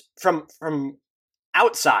 Because from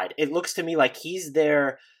outside, it looks to me like he's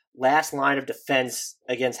their last line of defense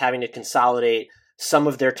against having to consolidate some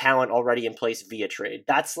of their talent already in place via trade.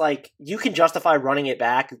 That's like, you can justify running it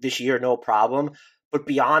back this year, no problem. But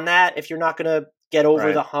beyond that, if you're not going to get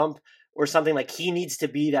over the hump or something, like, he needs to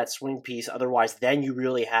be that swing piece. Otherwise, then you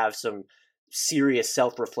really have some serious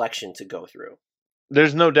self-reflection to go through.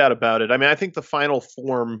 There's no doubt about it. I mean, I think the final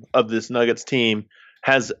form of this Nuggets team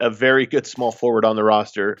has a very good small forward on the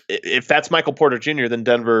roster. If that's Michael Porter Jr., then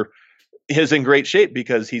Denver is in great shape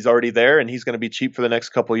because he's already there and he's going to be cheap for the next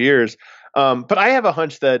couple of years. But I have a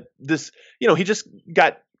hunch that this, he just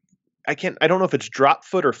got, I don't know if it's drop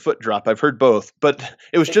foot or foot drop. I've heard both, but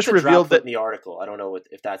it was just revealed that in the article, I don't know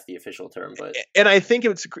if that's the official term, but. And I think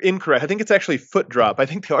it's incorrect. I think it's actually foot drop. I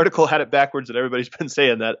think the article had it backwards and everybody's been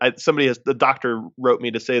saying that. The doctor wrote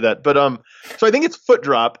me to say that, but, so I think it's foot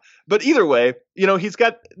drop, but either way, he's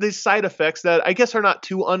got these side effects that I guess are not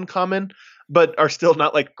too uncommon, but are still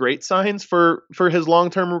not like great signs for his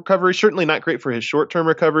long-term recovery. Certainly not great for his short-term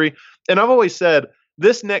recovery. And I've always said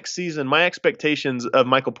this next season, my expectations of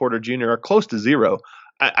Michael Porter Jr. are close to 0.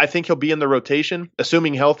 I think he'll be in the rotation,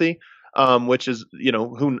 assuming healthy, which is,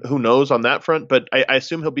 who knows on that front. But I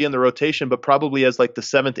assume he'll be in the rotation, but probably as like the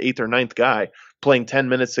 7th, 8th, or 9th guy playing 10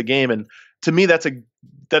 minutes a game. And to me, that's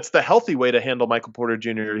the healthy way to handle Michael Porter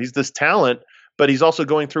Jr. He's this talent, but he's also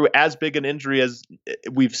going through as big an injury as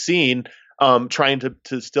we've seen, trying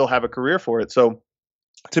to still have a career for it. So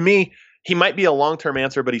to me, he might be a long-term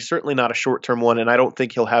answer, but he's certainly not a short-term one, and I don't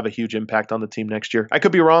think he'll have a huge impact on the team next year. I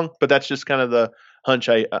could be wrong, but that's just kind of the hunch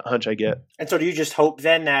I get. And so do you just hope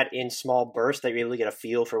then that in small bursts they really get a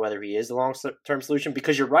feel for whether he is the long-term solution?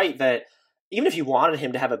 Because you're right that even if you wanted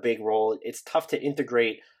him to have a big role, it's tough to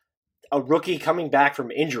integrate a rookie coming back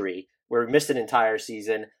from injury where he missed an entire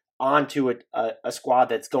season onto a squad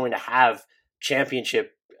that's going to have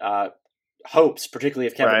championship hopes, particularly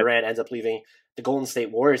if Kevin Durant ends up leaving the Golden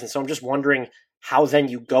State Warriors. And so I'm just wondering how then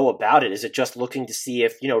you go about it. Is it just looking to see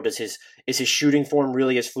if, is his shooting form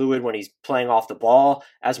really as fluid when he's playing off the ball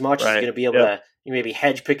as much? Is he going to be able to maybe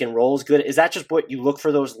hedge pick and rolls good? Is that just what you look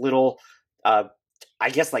for, those little, I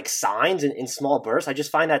guess, like signs in small bursts? I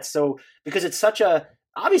just find that so, because it's such a,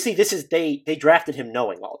 obviously this is, they drafted him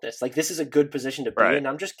knowing all this. Like, this is a good position to be in.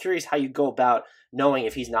 I'm just curious how you go about knowing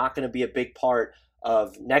if he's not going to be a big part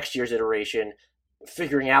of next year's iteration,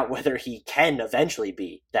 figuring out whether he can eventually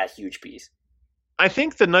be that huge piece. I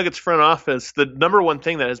think the Nuggets front office, the number one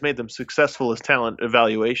thing that has made them successful is talent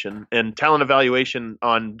evaluation, and talent evaluation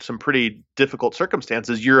on some pretty difficult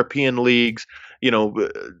circumstances, European leagues,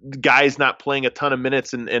 guys not playing a ton of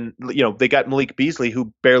minutes. And they got Malik Beasley,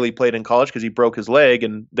 who barely played in college because he broke his leg,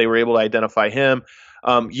 and they were able to identify him.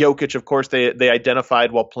 Jokic, of course, they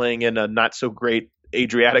identified while playing in a not so great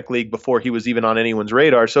Adriatic League before he was even on anyone's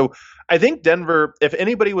radar. So I think Denver, if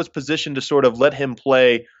anybody was positioned to sort of let him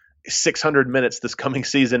play 600 minutes this coming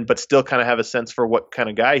season, but still kind of have a sense for what kind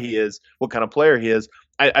of guy he is, what kind of player he is,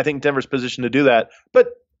 I think Denver's positioned to do that. But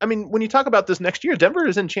I mean, when you talk about this next year, Denver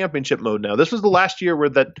is in championship mode now. This was the last year where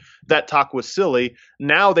that talk was silly.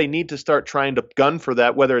 Now they need to start trying to gun for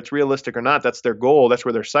that, whether it's realistic or not. That's their goal. That's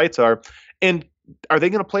where their sights are. And are they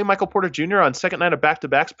going to play Michael Porter Jr. on second night of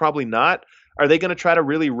back-to-backs? Probably not. Are they going to try to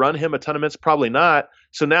really run him a ton of minutes? Probably not.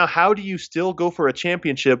 So now how do you still go for a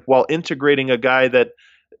championship while integrating a guy that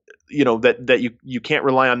you can't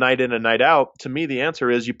rely on night in and night out? To me, the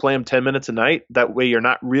answer is you play him 10 minutes a night. That way you're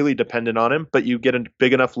not really dependent on him, but you get a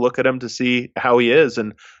big enough look at him to see how he is.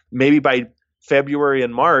 And maybe by February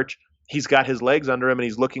and March, he's got his legs under him and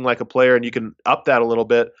he's looking like a player, and you can up that a little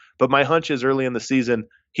bit. But my hunch is early in the season,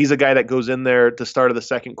 he's a guy that goes in there to start of the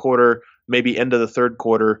second quarter, maybe end of the third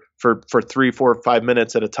quarter for 3, 4, 5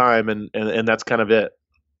 minutes at a time. And that's kind of it.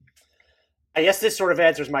 I guess this sort of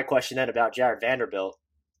answers my question then about Jared Vanderbilt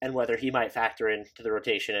and whether he might factor into the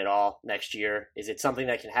rotation at all next year. Is it something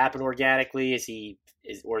that can happen organically?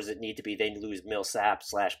 Or does it need to be they lose Millsap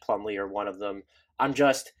 / Plumlee or one of them?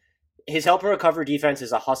 His help and recovery defense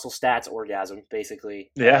is a hustle stats orgasm,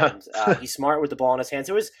 basically. Yeah. And he's smart with the ball in his hands.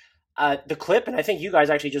 It was the clip, and I think you guys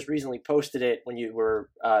actually just recently posted it when you were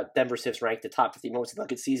Denver Sips ranked the top 50 moments of the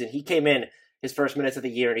Nuggets season. He came in his first minutes of the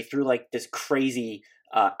year and he threw like this crazy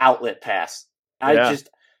outlet pass.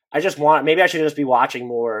 I just want, maybe I should just be watching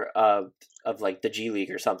more of like the G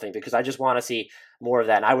League or something, because I just want to see more of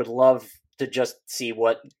that. And I would love to just see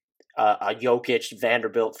what a Jokic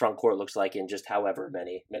Vanderbilt front court looks like in just however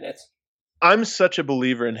many minutes. I'm such a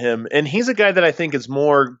believer in him, and he's a guy that I think is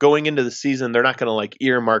more going into the season. They're not going to like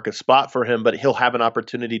earmark a spot for him, but he'll have an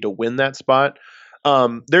opportunity to win that spot.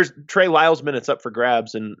 There's Trey Lyles minutes up for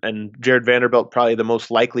grabs, and Jared Vanderbilt probably the most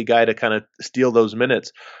likely guy to kind of steal those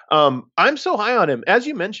minutes. I'm so high on him. As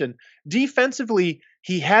you mentioned, defensively,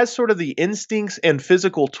 he has sort of the instincts and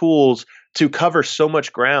physical tools to cover so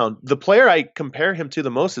much ground. The player I compare him to the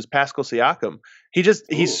most is Pascal Siakam.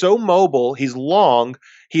 He's so mobile. He's long.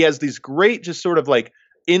 He has these great just sort of like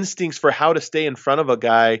instincts for how to stay in front of a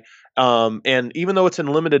guy. And even though it's in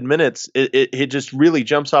limited minutes, it just really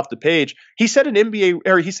jumps off the page. He set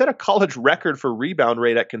a college record for rebound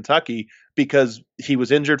rate at Kentucky because he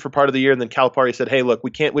was injured for part of the year. And then Calipari said, "Hey, look,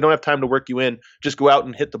 we don't have time to work you in. Just go out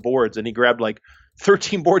and hit the boards." And he grabbed like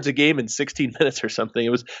 13 boards a game in 16 minutes or something. It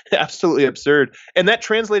was absolutely absurd. And that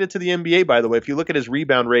translated to the NBA, by the way. If you look at his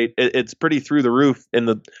rebound rate, it's pretty through the roof in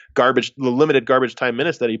the limited garbage time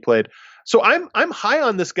minutes that he played. So I'm high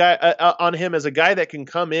on this guy, on him as a guy that can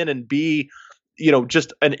come in and be,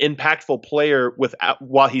 just an impactful player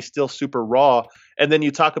while he's still super raw. And then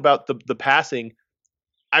you talk about the passing.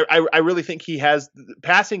 I really think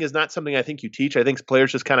passing is not something I think you teach. I think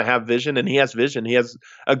players just kind of have vision, and he has vision. He has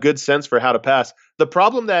a good sense for how to pass. The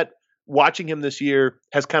problem that watching him this year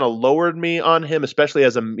has kind of lowered me on him, especially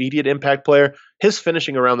as an immediate impact player. His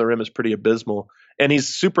finishing around the rim is pretty abysmal, and he's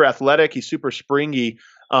super athletic. He's super springy.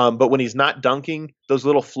 But when he's not dunking, those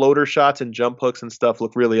little floater shots and jump hooks and stuff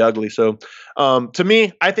look really ugly. So to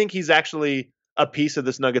me, I think he's actually a piece of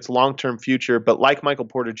this Nuggets long-term future. But like Michael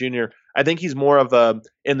Porter Jr., I think he's more of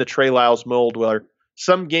in the Trey Lyles mold, where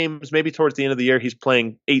some games, maybe towards the end of the year, he's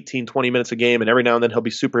playing 18, 20 minutes a game, and every now and then he'll be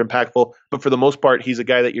super impactful. But for the most part, he's a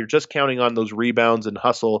guy that you're just counting on those rebounds and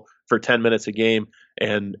hustle for 10 minutes a game.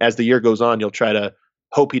 And as the year goes on, you'll try to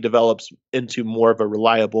hope he develops into more of a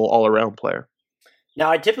reliable all-around player. Now,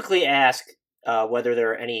 I typically ask whether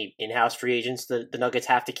there are any in-house free agents that the Nuggets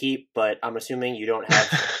have to keep, but I'm assuming you don't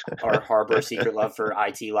have or harbor a secret love for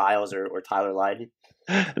IT Lyles or Tyler Lydon.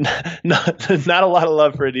 Not a lot of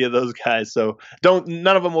love for any of those guys. So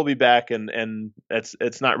none of them will be back, and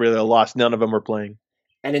it's not really a loss. None of them are playing.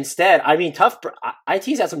 And instead, I mean,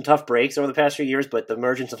 IT's had some tough breaks over the past few years, but the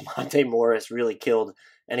emergence of Monte Morris really killed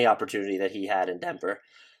any opportunity that he had in Denver.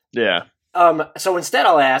 Yeah. So instead,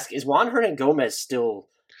 I'll ask, is Juan Hernangomez still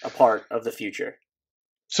a part of the future?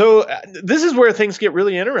 So this is where things get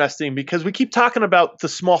really interesting, because we keep talking about the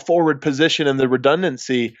small forward position and the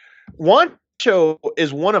redundancy. Juancho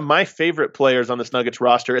is one of my favorite players on this Nuggets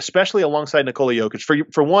roster, especially alongside Nikola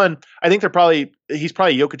Jokic. For one, I think he's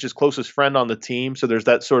probably Jokic's closest friend on the team. So there's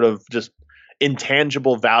that sort of just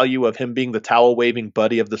intangible value of him being the towel waving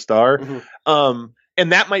buddy of the star. Mm-hmm.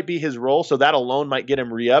 And that might be his role. So that alone might get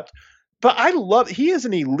him re-upped. But he is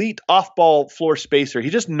an elite off-ball floor spacer.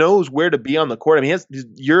 He just knows where to be on the court. I mean, he's a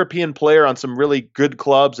European player on some really good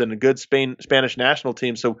clubs and a good Spanish national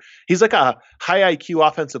team. So he's like a high IQ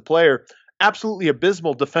offensive player. absolutely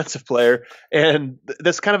abysmal defensive player. And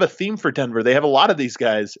that's kind of a theme for Denver. They have a lot of these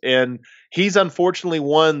guys. And he's unfortunately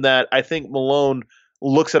one that I think Malone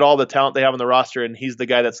looks at all the talent they have on the roster, and he's the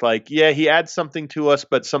guy that's like, yeah, he adds something to us,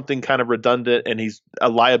 but something kind of redundant, and he's a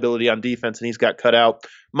liability on defense, and he's got cut out.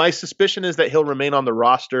 My suspicion is that he'll remain on the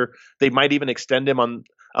roster. They might even extend him on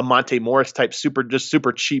a Monte Morris type super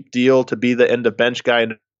cheap deal to be the end of bench guy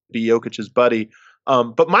and be Jokic's buddy.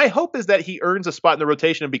 But my hope is that he earns a spot in the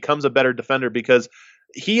rotation and becomes a better defender, because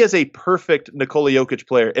he is a perfect Nikola Jokic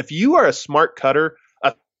player. If you are a smart cutter,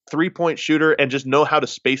 a 3-point shooter, and just know how to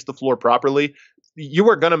space the floor properly, you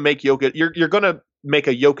are going to make Jokic. You're going to make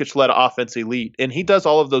a Jokic-led offense elite, and he does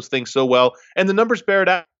all of those things so well. And the numbers bear it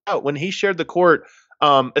out. When he shared the court,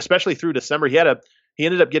 especially through December, he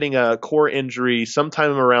ended up getting a core injury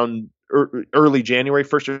sometime around early January,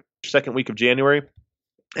 first or second week of January.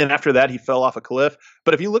 And after that, he fell off a cliff.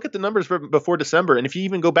 But if you look at the numbers before December, and if you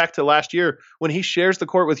even go back to last year, when he shares the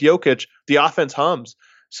court with Jokic, the offense hums.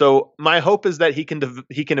 So my hope is that he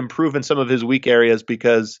can improve in some of his weak areas,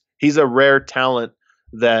 because he's a rare talent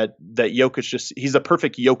that Jokic he's a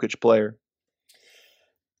perfect Jokic player.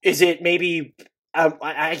 Is it maybe,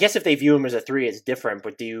 I guess if they view him as a 3, it's different,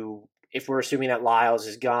 but if we're assuming that Lyles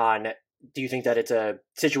is gone, do you think that it's a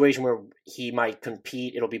situation where he might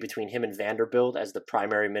compete? It'll be between him and Vanderbilt as the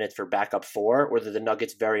primary minutes for backup 4, or do the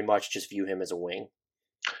Nuggets very much just view him as a wing?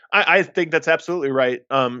 I think that's absolutely right.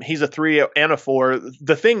 He's a 3 and a 4.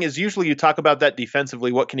 The thing is, usually you talk about that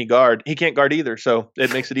defensively. What can he guard? He can't guard either, so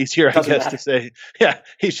it makes it easier, I guess, to say. Yeah,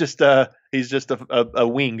 he's just a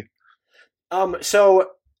wing. So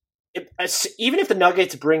even if the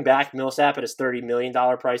Nuggets bring back Millsap at his $30 million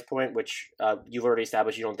price point, which you've already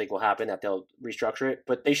established you don't think will happen, that they'll restructure it,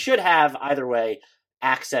 but they should have either way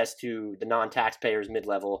access to the non-taxpayers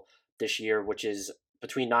mid-level this year, which is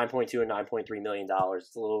between $9.2 and $9.3 million.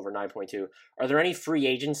 It's a little over 9.2. Are there any free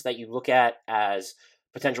agents that you look at as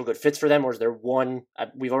potential good fits for them, or is there one,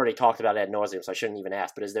 we've already talked about it ad nauseum, so I shouldn't even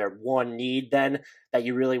ask, but is there one need then that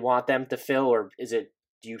you really want them to fill, or do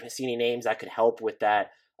you see any names that could help with that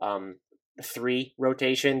 3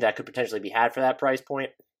 rotation that could potentially be had for that price point?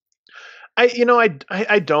 I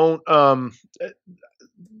don't.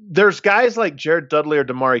 There's guys like Jared Dudley or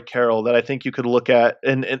DeMarre Carroll that I think you could look at,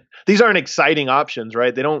 and these aren't exciting options,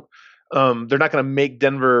 right? They don't. They're not going to make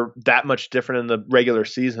Denver that much different in the regular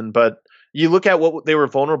season, but you look at what they were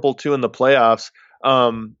vulnerable to in the playoffs.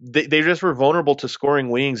 They just were vulnerable to scoring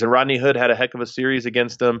wings, and Rodney Hood had a heck of a series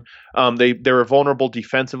against them. They were vulnerable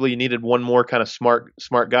defensively. You needed one more kind of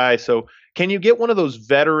smart guy. So can you get one of those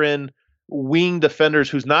veteran wing defenders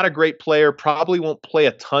who's not a great player, probably won't play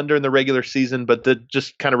a ton during the regular season, but that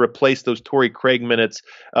just kind of replace those Torrey Craig minutes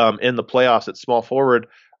in the playoffs at small forward?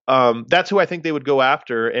 That's who I think they would go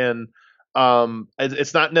after. And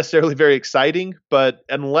it's not necessarily very exciting, but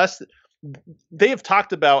unless they have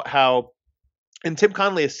talked about how, and Tim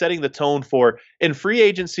Connelly is setting the tone for, in free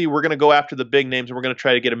agency, we're going to go after the big names and we're going to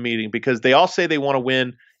try to get a meeting, because they all say they want to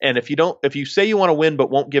win. And if you say you want to win but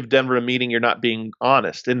won't give Denver a meeting, you're not being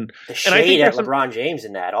honest. And the shade I think at LeBron James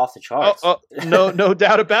in that, off the charts. No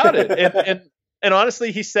doubt about it. And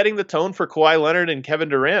honestly, he's setting the tone for Kawhi Leonard and Kevin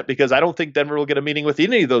Durant, because I don't think Denver will get a meeting with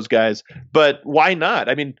any of those guys. But why not?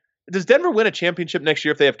 I mean, does Denver win a championship next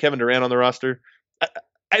year if they have Kevin Durant on the roster?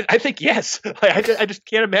 I think yes. I just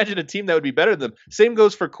can't imagine a team that would be better than them. Same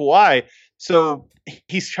goes for Kawhi. So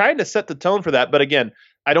he's trying to set the tone for that. But again,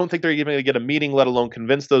 I don't think they're even going to get a meeting, let alone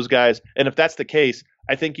convince those guys. And if that's the case,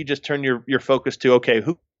 I think you just turn your focus to, okay,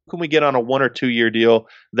 who can we get on a 1 or 2 year deal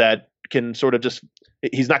that can sort of just,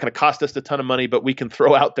 he's not going to cost us a ton of money, but we can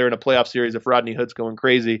throw out there in a playoff series if Rodney Hood's going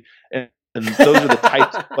crazy. And those are the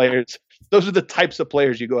types of players. Those are the types of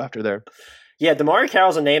players you go after there. Yeah, DeMarre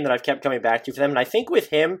Carroll's a name that I've kept coming back to for them. And I think with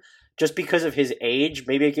him, just because of his age,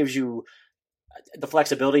 maybe it gives you the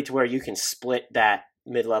flexibility to where you can split that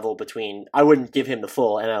mid-level between, I wouldn't give him the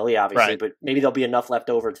full MLE, obviously, right, but maybe there'll be enough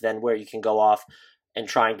left over to then where you can go off and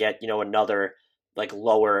try and get, another like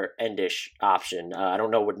lower endish option. I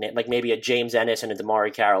don't know what name, like maybe a James Ennis and a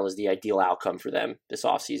DeMarre Carroll is the ideal outcome for them this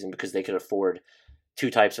offseason, because they could afford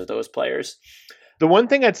 2 types of those players. The one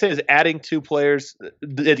thing I'd say is adding 2 players,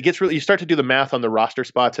 it gets really, you start to do the math on the roster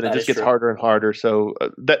spots, and it just gets harder and harder. So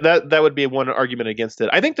that would be one argument against it.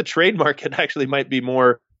 I think the trade market actually might be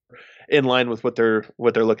more in line with what they're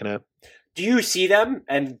looking at. Do you see them?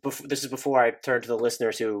 And this is before I turn to the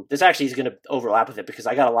listeners, who this actually is going to overlap with it, because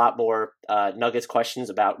I got a lot more Nuggets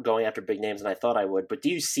questions about going after big names than I thought I would. But do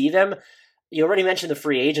you see them? You already mentioned the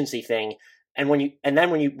free agency thing, and when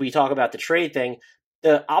we talk about the trade thing,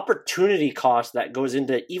 the opportunity cost that goes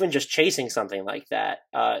into even just chasing something like that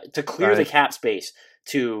to clear the cap space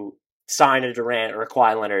to sign a Durant or a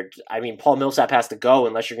Kawhi Leonard. I mean, Paul Millsap has to go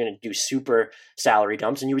unless you're going to do super salary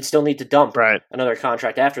dumps, and you would still need to dump another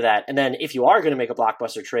contract after that. And then if you are going to make a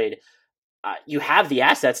blockbuster trade, you have the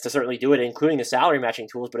assets to certainly do it, including the salary matching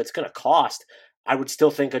tools, but it's going to cost. I would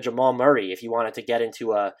still think of Jamal Murray if you wanted to get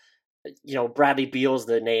into Bradley Beal's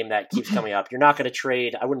the name that keeps coming up. You're not going to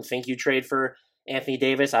trade. I wouldn't think you trade for Anthony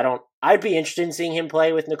Davis. I'd be interested in seeing him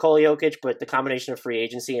play with Nikola Jokic, but the combination of free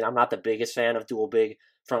agency, and I'm not the biggest fan of dual big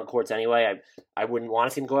front courts anyway. I wouldn't want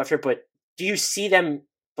to see him go after it, but do you see them,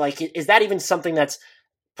 is that even something that's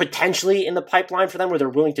potentially in the pipeline for them where they're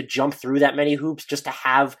willing to jump through that many hoops just to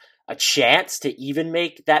have a chance to even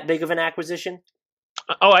make that big of an acquisition?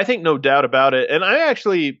 Oh, I think no doubt about it. And I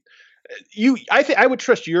actually, I would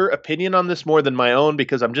trust your opinion on this more than my own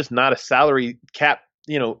because I'm just not a salary cap,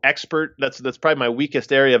 expert. That's probably my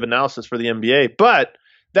weakest area of analysis for the NBA. But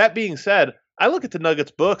that being said, I look at the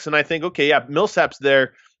Nuggets books and I think, okay, yeah, Millsap's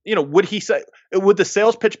there. Would the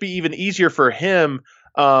sales pitch be even easier for him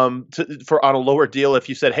on a lower deal if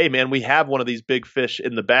you said, hey man, we have one of these big fish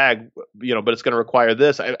in the bag, but it's going to require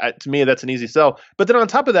this. To me, that's an easy sell. But then on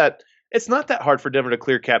top of that, it's not that hard for Denver to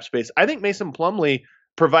clear cap space. I think Mason Plumlee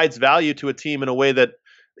provides value to a team in a way that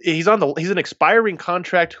he's an expiring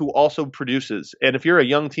contract who also produces. And if you're a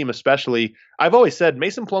young team, especially, I've always said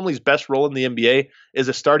Mason Plumlee's best role in the NBA is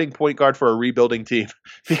a starting point guard for a rebuilding team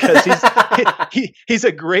because he's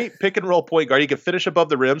a great pick and roll point guard. He can finish above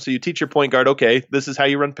the rim. So you teach your point guard, okay, this is how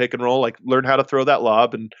you run pick and roll, like learn how to throw that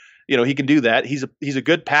lob. And, he can do that. He's a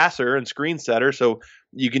good passer and screen setter. So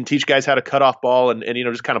you can teach guys how to cut off ball and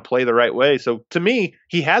just kind of play the right way. So to me,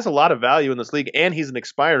 he has a lot of value in this league and he's an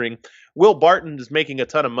expiring. Will Barton is making a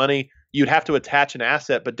ton of money. You'd have to attach an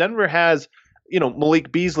asset, but Denver has, Malik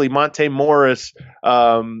Beasley, Monte Morris,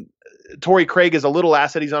 Torrey Craig is a little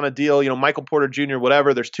asset. He's on a deal, Michael Porter Jr.,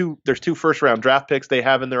 whatever. There's two first round draft picks they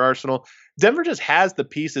have in their arsenal. Denver just has the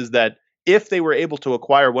pieces that if they were able to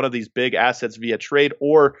acquire one of these big assets via trade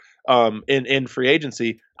or in free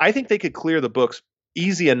agency, I think they could clear the books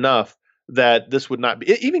easy enough that this would not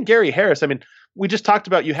be. Even Gary Harris, I mean, we just talked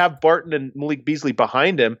about you have Barton and Malik Beasley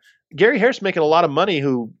behind him. Gary Harris making a lot of money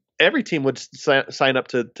who every team would sign up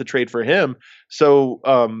to trade for him. So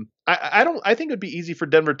I think it would be easy for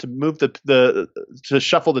Denver to move to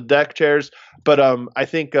shuffle the deck chairs, but I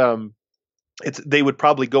think they would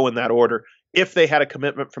probably go in that order. If they had a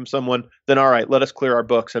commitment from someone, then all right, let us clear our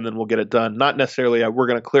books and then we'll get it done. Not necessarily we're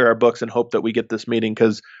going to clear our books and hope that we get this meeting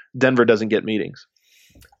because Denver doesn't get meetings.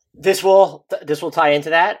 This will tie into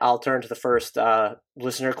that. I'll turn to the first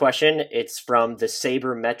listener question. It's from the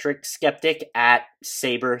Sabermetric Skeptic at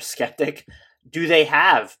Saber Skeptic. Do they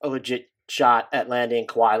have a legit shot at landing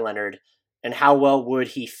Kawhi Leonard, and how well would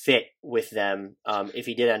he fit with them if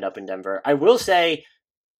he did end up in Denver? I will say,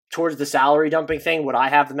 towards the salary dumping thing, what I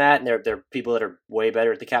have them at, and there are people that are way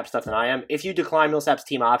better at the cap stuff than I am. If you decline Millsap's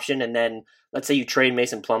team option and then let's say you trade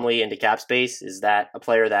Mason Plumlee into cap space, is that a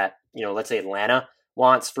player that, let's say Atlanta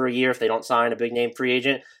wants for a year if they don't sign a big name free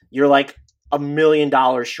agent? You're like $1 million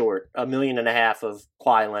short, $1.5 million of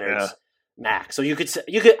Kawhi Leonard's max. So you could,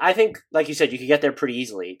 I think, like you said, you could get there pretty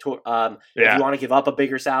easily. If you want to give up a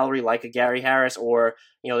bigger salary like a Gary Harris or,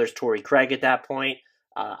 there's Torrey Craig at that point.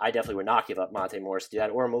 I definitely would not give up Monte Morris to do that,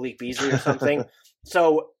 or Malik Beasley or something.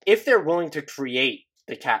 So if they're willing to create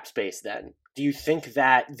the cap space, then do you think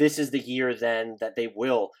that this is the year then that they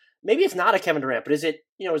will? Maybe it's not a Kevin Durant, but is it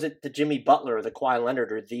the Jimmy Butler or the Kawhi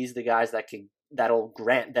Leonard, or are these the guys that'll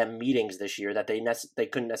grant them meetings this year that they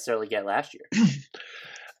couldn't necessarily get last year?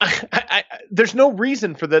 There's no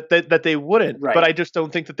reason for that they wouldn't, right. But I just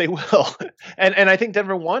don't think that they will. and I think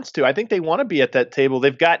Denver wants to. I think they want to be at that table.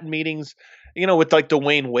 They've gotten meetings, with like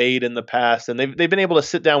Dwayne Wade in the past, and they've been able to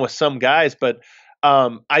sit down with some guys, but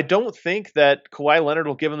I don't think that Kawhi Leonard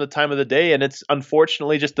will give him the time of the day, and it's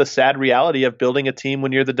unfortunately just the sad reality of building a team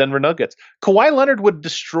when you're the Denver Nuggets. Kawhi Leonard would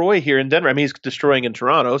destroy here in Denver. I mean, he's destroying in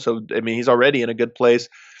Toronto, so he's already in a good place.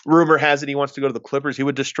 Rumor has it he wants to go to the Clippers. He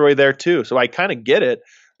would destroy there too, so I kind of get it.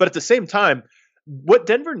 But at the same time, what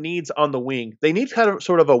Denver needs on the wing, they need kind of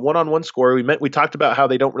sort of a one-on-one scorer. We talked about how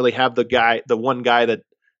they don't really have the one guy that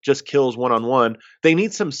just kills one-on-one. They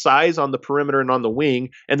need some size on the perimeter and on the wing,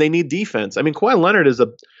 and they need defense. I mean, Kawhi Leonard is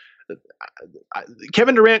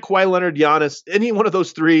Kevin Durant, Kawhi Leonard, Giannis, any one of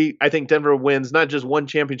those three, I think Denver wins not just one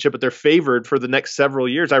championship, but they're favored for the next several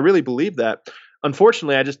years. I really believe that.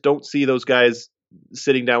 Unfortunately, I just don't see those guys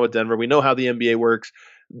sitting down with Denver. We know how the NBA works.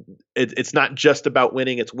 It's not just about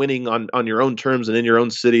winning. It's winning on your own terms and in your own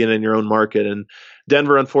city and in your own market. And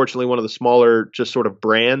Denver, unfortunately, one of the smaller just sort of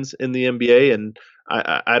brands in the NBA. And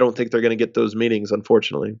I don't think they're going to get those meetings,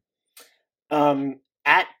 unfortunately.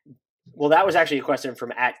 At Well, that was actually a question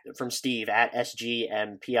from Steve at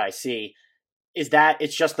SGMPIC. Is that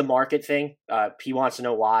it's just the market thing? He wants to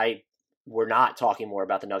know why we're not talking more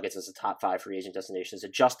about the Nuggets as a top 5 free agent destination. Is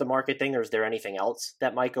it just the market thing, or is there anything else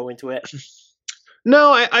that might go into it?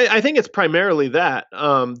 No, I think it's primarily that.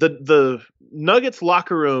 The Nuggets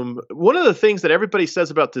locker room, one of the things that everybody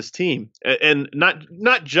says about this team, and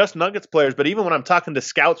not just Nuggets players, but even when I'm talking to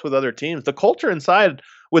scouts with other teams, the culture inside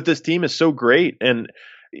with this team is so great. And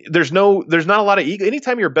there's not a lot of ego.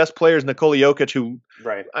 Anytime your best player is Nikola Jokic, who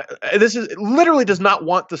right, this is literally does not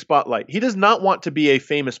want the spotlight. He does not want to be a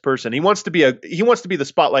famous person. He wants to be the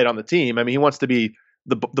spotlight on the team. I mean, he wants to be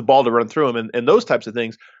the ball to run through him and those types of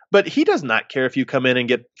things. But he does not care if you come in and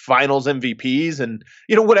get finals MVPs and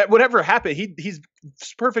whatever happened. He's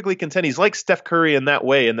perfectly content. He's like Steph Curry in that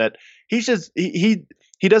way, and that he's just he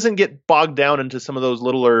doesn't get bogged down into some of those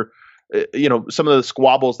littler some of the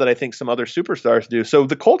squabbles that I think some other superstars do. So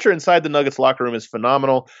the culture inside the Nuggets locker room is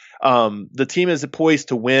phenomenal. The team is poised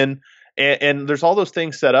to win, and there's all those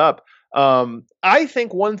things set up. I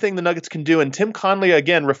think one thing the Nuggets can do, and Tim Connelly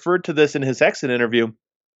again referred to this in his exit interview,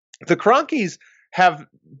 the Kroenkes have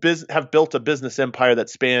built a business empire that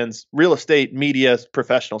spans real estate, media,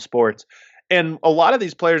 professional sports. And a lot of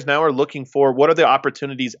these players now are looking for what are the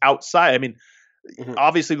opportunities outside. I mean,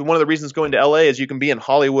 obviously one of the reasons going to LA is you can be in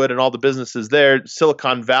Hollywood and all the businesses there,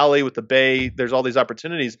 Silicon Valley with the Bay, there's all these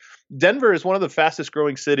opportunities. Denver is one of the fastest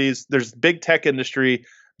growing cities. There's big tech industry,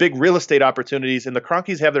 big real estate opportunities, and the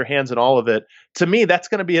Kroenkes have their hands in all of it. To me, that's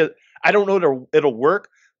going to be I don't know it'll work,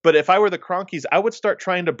 but if I were the Kroenkes, I would start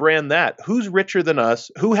trying to brand that. Who's richer than us?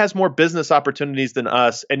 Who has more business opportunities than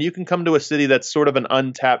us? And you can come to a city that's sort of an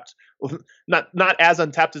untapped, not as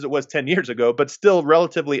untapped as it was 10 years ago, but still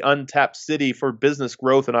relatively untapped city for business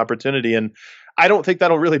growth and opportunity. And I don't think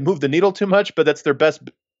that'll really move the needle too much, but that's their best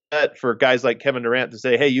bet for guys like Kevin Durant to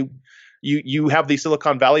say, hey, you have these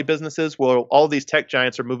Silicon Valley businesses. Well, all these tech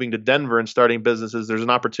giants are moving to Denver and starting businesses. There's an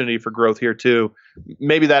opportunity for growth here too.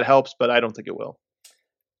 Maybe that helps, but I don't think it will.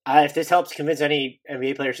 If this helps convince any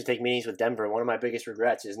NBA players to take meetings with Denver, one of my biggest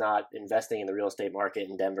regrets is not investing in the real estate market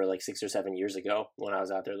in Denver like 6 or 7 years ago when I was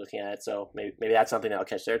out there looking at it. So maybe that's something that'll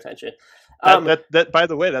catch their attention. That by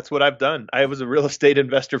the way, that's what I've done. I was a real estate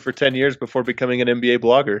investor for 10 years before becoming an NBA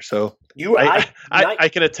blogger. So I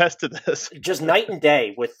can attest to this. Just night and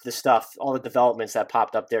day with the stuff, all the developments that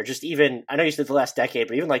popped up there. Just even, I know you said the last decade,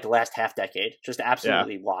 but even like the last half decade, just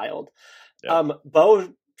absolutely wild. Yeah. Bo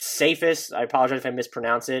Safest, I apologize if I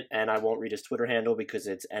mispronounce it, and I won't read his Twitter handle because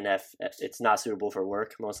it's it's not suitable for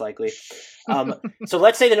work, most likely. So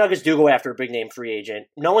let's say the Nuggets do go after a big name free agent.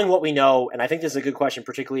 Knowing what we know, and I think this is a good question,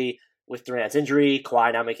 particularly with Durant's injury,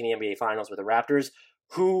 Kawhi now making the NBA Finals with the Raptors,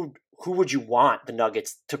 who would you want the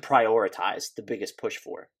Nuggets to prioritize the biggest push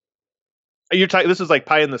for? You're talking. This is like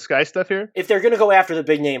pie in the sky stuff here. If they're going to go after the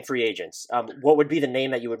big name free agents, what would be the name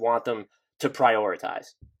that you would want them to prioritize?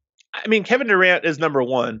 I mean, Kevin Durant is number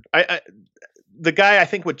one. The guy I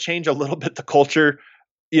think would change a little bit the culture.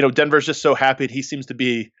 Denver's just so happy. He seems to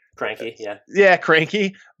be cranky. Yeah,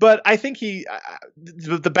 cranky. But I think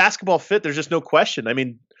the basketball fit, there's just no question. I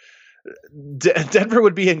mean, Denver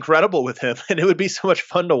would be incredible with him, and it would be so much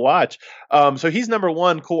fun to watch. So he's number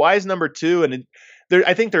one. Kawhi's number two, and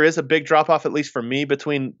I think there is a big drop off, at least for me,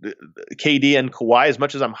 between KD and Kawhi. As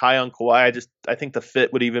much as I'm high on Kawhi, I think the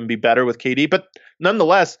fit would even be better with KD. But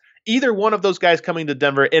nonetheless, either one of those guys coming to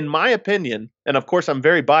Denver, in my opinion, and of course I'm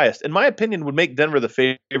very biased, in my opinion, would make Denver the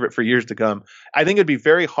favorite for years to come. I think it'd be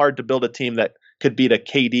very hard to build a team that could beat a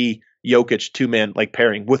KD Jokic two-man like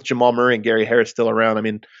pairing with Jamal Murray and Gary Harris still around. I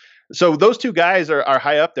mean, so those two guys are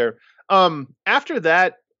high up there. After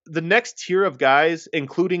that, the next tier of guys,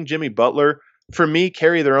 including Jimmy Butler, for me,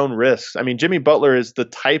 carry their own risks. I mean, Jimmy Butler is the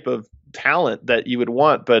type of talent that you would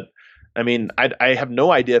want, but I mean, I have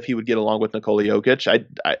no idea if he would get along with Nikola Jokic.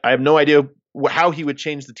 I have no idea how he would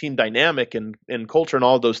change the team dynamic and culture and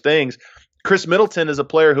all of those things. Chris Middleton is a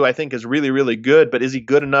player who I think is really, really good, but is he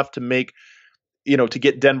good enough to to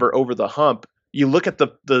get Denver over the hump? You look at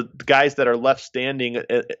the guys that are left standing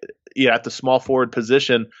at the small forward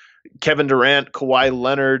position. Kevin Durant, Kawhi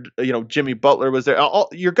Leonard, Jimmy Butler was there.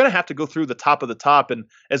 You're going to have to go through the top of the top. And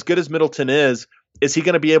as good as Middleton is he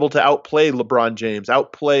going to be able to outplay LeBron James,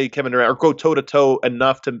 outplay Kevin Durant, or go toe-to-toe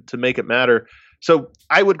enough to make it matter? So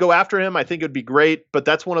I would go after him. I think it would be great, but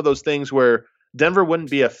that's one of those things where Denver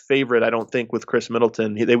wouldn't be a favorite, I don't think, with Chris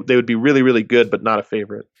Middleton. They would be really, really good, but not a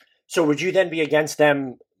favorite. So would you then be against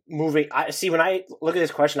them moving? When I look at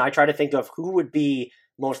this question, I try to think of who would be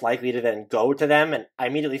most likely to then go to them, and I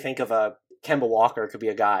immediately think of a Kemba Walker could be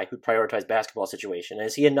a guy who'd prioritize basketball situation. And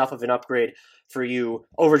is he enough of an upgrade for you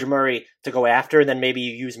over Murray to go after? And then maybe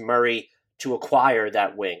you use Murray to acquire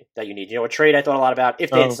that wing that you need. A trade I thought a lot about if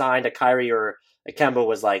they had signed a Kyrie or a Kemba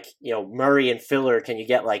was like, Murray and filler. Can you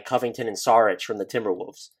get like Covington and Saric from the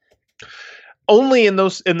Timberwolves? Only in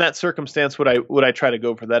that circumstance would I try to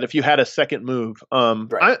go for that. If you had a second move,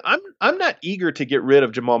 right. I'm not eager to get rid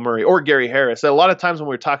of Jamal Murray or Gary Harris. A lot of times when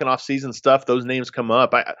we're talking off-season stuff, those names come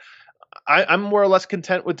up. I'm more or less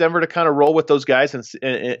content with Denver to kind of roll with those guys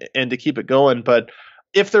and to keep it going. But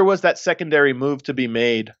if there was that secondary move to be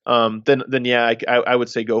made, then yeah, I would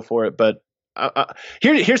say go for it. But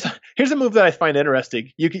here's a move that I find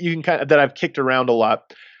interesting. You can kind of that I've kicked around a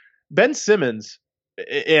lot. Ben Simmons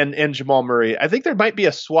and Jamal Murray. I think there might be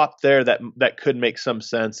a swap there that could make some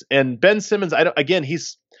sense. And Ben Simmons,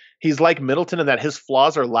 he's like Middleton in that his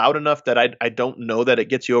flaws are loud enough that I don't know that it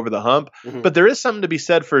gets you over the hump. Mm-hmm. But there is something to be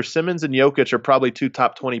said for Simmons and Jokic are probably 2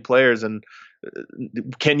 top 20 players. And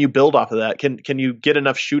can you build off of that? Can you get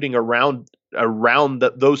enough shooting around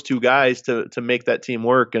those two guys to make that team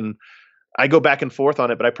work? And I go back and forth on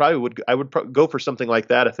it, but I would go for something like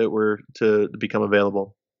that if it were to become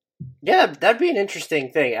available. Yeah, that'd be an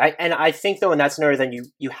interesting thing. I think, though, in that scenario, then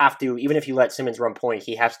you have to, even if you let Simmons run point,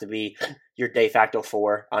 he has to be your de facto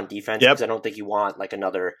 4 on defense. Because I don't think you want like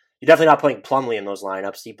another. You're definitely not playing Plumlee in those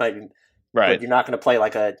lineups. Right. You're not going to play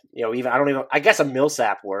like I guess a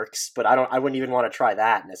Millsap works, but I wouldn't even want to try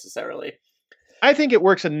that necessarily. I think it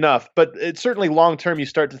works enough, but it's certainly long term. You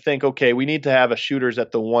start to think, okay, we need to have a shooters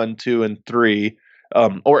at the 1, 2, and 3.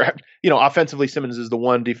 Offensively, Simmons is the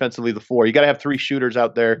 1, defensively the 4. You got to have 3 shooters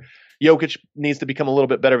out there. Jokic needs to become a little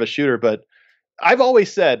bit better of a shooter, but I've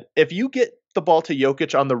always said if you get the ball to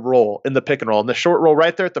Jokic on the roll in the pick and roll, in the short roll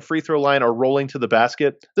right there at the free throw line or rolling to the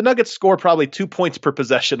basket, the Nuggets score probably 2 points per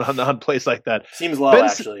possession on plays like that. Seems low,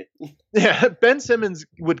 actually. Yeah, Ben Simmons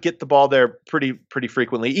would get the ball there pretty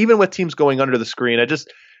frequently, even with teams going under the screen.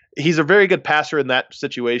 He's a very good passer in that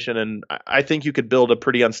situation, and I think you could build a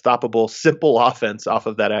pretty unstoppable, simple offense off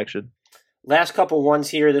of that action. Last couple ones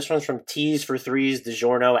here. This one's from Tees for Threes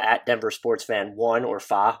DiGiorno at Denver Sports Fan 1 or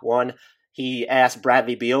Fa 1. He asked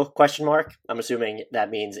Bradley Beal, ? I'm assuming that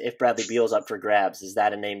means if Bradley Beal's up for grabs, is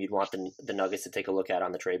that a name you'd want the Nuggets to take a look at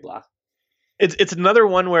on the trade block? It's another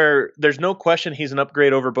one where there's no question he's an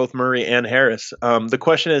upgrade over both Murray and Harris. The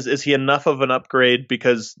question is he enough of an upgrade,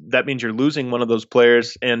 because that means you're losing one of those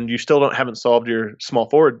players and you still haven't solved your small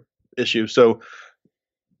forward issue. So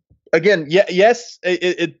again, yes,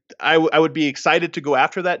 I would be excited to go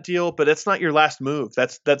after that deal, but it's not your last move.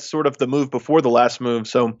 That's sort of the move before the last move.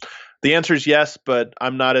 So the answer is yes, but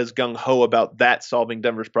I'm not as gung-ho about that solving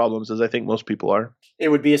Denver's problems as I think most people are. It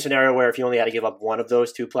would be a scenario where if you only had to give up one of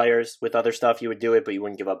those 2 players with other stuff, you would do it, but you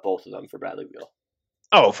wouldn't give up both of them for Bradley Beal.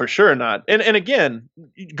 Oh, for sure not. And again,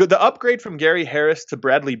 the upgrade from Gary Harris to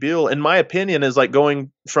Bradley Beal, in my opinion, is like going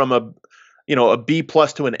from a B+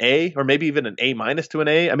 to an A, or maybe even an A- to an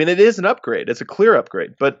A. I mean, it is an upgrade. It's a clear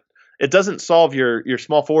upgrade, but it doesn't solve your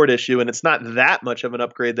small forward issue, and it's not that much of an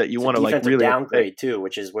upgrade that you want to like really downgrade too,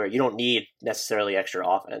 which is where you don't need necessarily extra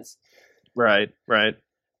offense. Right.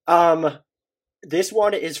 This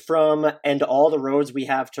one is from And All the Roads We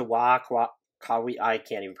Have to Walk. I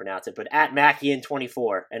can't even pronounce it, but at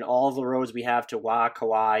Mackian24, and all the roads we have to walk.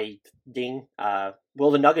 Kawhi Ding. Will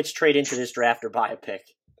the Nuggets trade into this draft or buy a pick?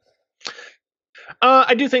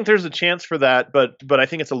 I do think there's a chance for that, but I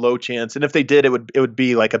think it's a low chance. And if they did, it would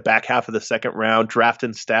be like a back half of the second round draft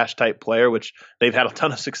and stash type player, which they've had a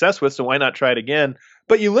ton of success with. So why not try it again?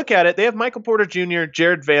 But you look at it, they have Michael Porter Jr.,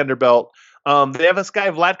 Jared Vanderbilt. They have this guy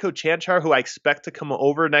Vlatko Čančar, who I expect to come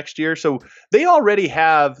over next year. So they already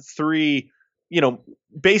have 3,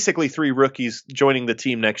 basically 3 rookies joining the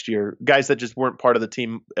team next year, guys that just weren't part of the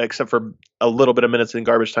team except for a little bit of minutes in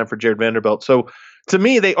garbage time for Jared Vanderbilt. So to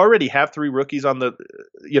me, they already have 3 rookies on the,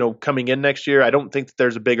 coming in next year. I don't think that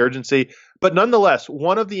there's a big urgency, but nonetheless,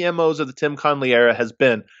 one of the MOs of the Tim Connelly era has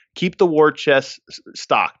been keep the war chest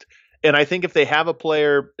stocked. And I think if they have a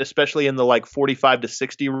player, especially in the like 45 to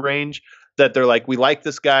 60 range, that they're like, we like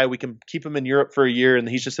this guy, we can keep him in Europe for a year, and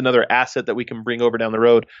he's just another asset that we can bring over down the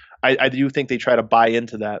road. I do think they try to buy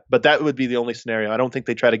into that, but that would be the only scenario. I don't think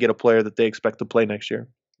they try to get a player that they expect to play next year.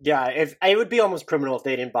 Yeah, it would be almost criminal if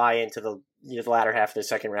they didn't buy into the latter half of the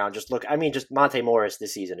second round. Just Monte Morris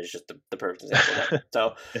this season is just the perfect example of that.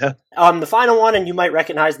 So, yeah. The final one, and you might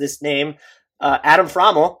recognize this name, Adam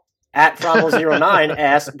Frommel at Frommel09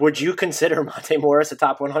 asked, would you consider Monte Morris a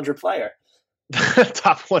top 100 player?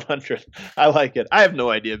 Top 100. I like it. I have no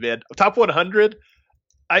idea, man. Top 100?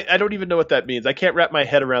 I don't even know what that means. I can't wrap my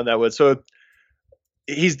head around that one. So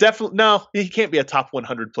he's definitely no. He can't be a top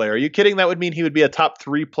 100 player. Are you kidding? That would mean he would be a top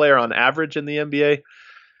 3 player on average in the NBA.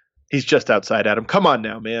 He's just outside Adam. Come on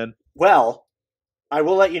now, man. Well, I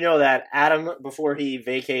will let you know that Adam, before he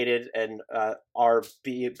vacated and our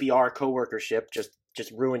BR coworkership,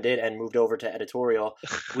 just ruined it and moved over to editorial.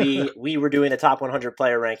 We were doing the top 100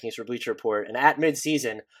 player rankings for Bleacher Report, and at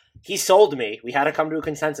midseason, he sold me. We had to come to a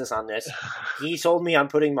consensus on this. He sold me on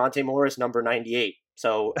putting Monte Morris number 98.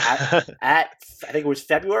 So at I think it was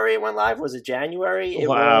February it went live. Was it January? It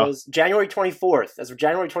was January 24th. As of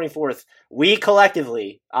January 24th, we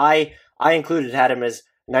collectively, I included, had him as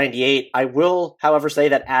 98. I will, however, say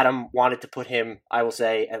that Adam wanted to put him, I will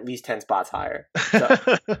say, at least 10 spots higher. So.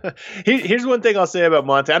 Here's one thing I'll say about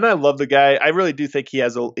Monte, and I love the guy. I really do think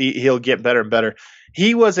he'll get better and better.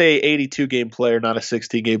 He was a 82-game player, not a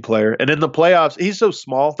 60-game player. And in the playoffs, he's so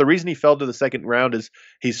small. The reason he fell to the second round is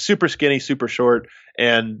he's super skinny, super short,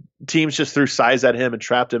 and teams just threw size at him and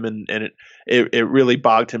trapped him, and it really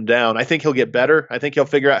bogged him down. I think he'll get better. I think he'll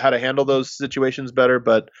figure out how to handle those situations better.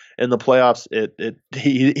 But in the playoffs,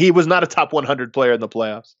 he was not a top 100 player in the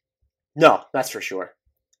playoffs. No, that's for sure.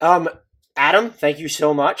 Adam, thank you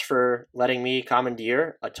so much for letting me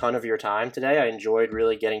commandeer a ton of your time today. I enjoyed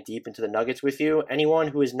really getting deep into the Nuggets with you. Anyone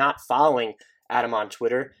who is not following Adam on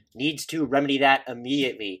Twitter needs to remedy that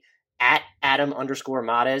immediately. At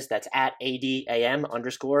Adam_Mares, that's at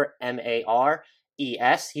ADAM_MARES.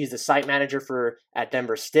 He's the site manager at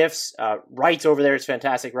Denver Stiffs. Writes over there, he's a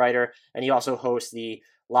fantastic writer, and he also hosts the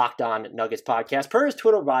Locked On Nuggets podcast. Per his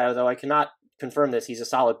Twitter bio, though, I cannot confirm this. He's a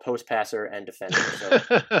solid post passer and defender. So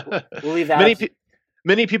we'll leave that.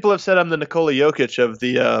 Many people have said I'm the Nikola Jokic of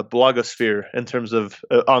the blogosphere in terms of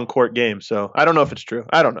on-court games. So I don't know if it's true.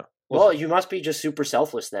 I don't know. Well, you must be just super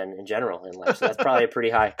selfless then in general in life. So that's probably a pretty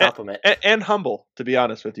high compliment. And humble, to be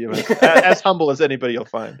honest with you. As humble as anybody you'll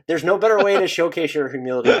find. There's no better way to showcase your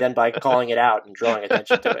humility than by calling it out and drawing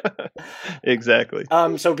attention to it. Exactly.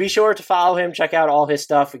 So be sure to follow him. Check out all his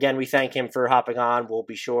stuff. Again, we thank him for hopping on. We'll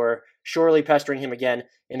be surely pestering him again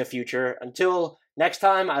in the future. Until next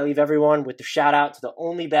time, I leave everyone with the shout out to the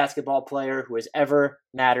only basketball player who has ever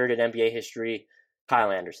mattered in NBA history, Kyle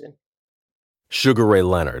Anderson. Sugar Ray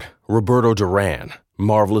Leonard, Roberto Duran,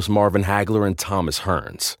 Marvelous Marvin Hagler, and Thomas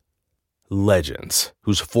Hearns. Legends,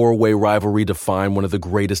 whose four-way rivalry defined one of the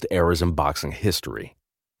greatest eras in boxing history.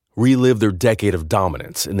 Relive their decade of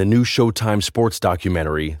dominance in the new Showtime sports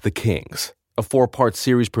documentary, The Kings, a 4-part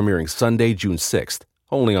series premiering Sunday, June 6th,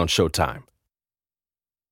 only on Showtime.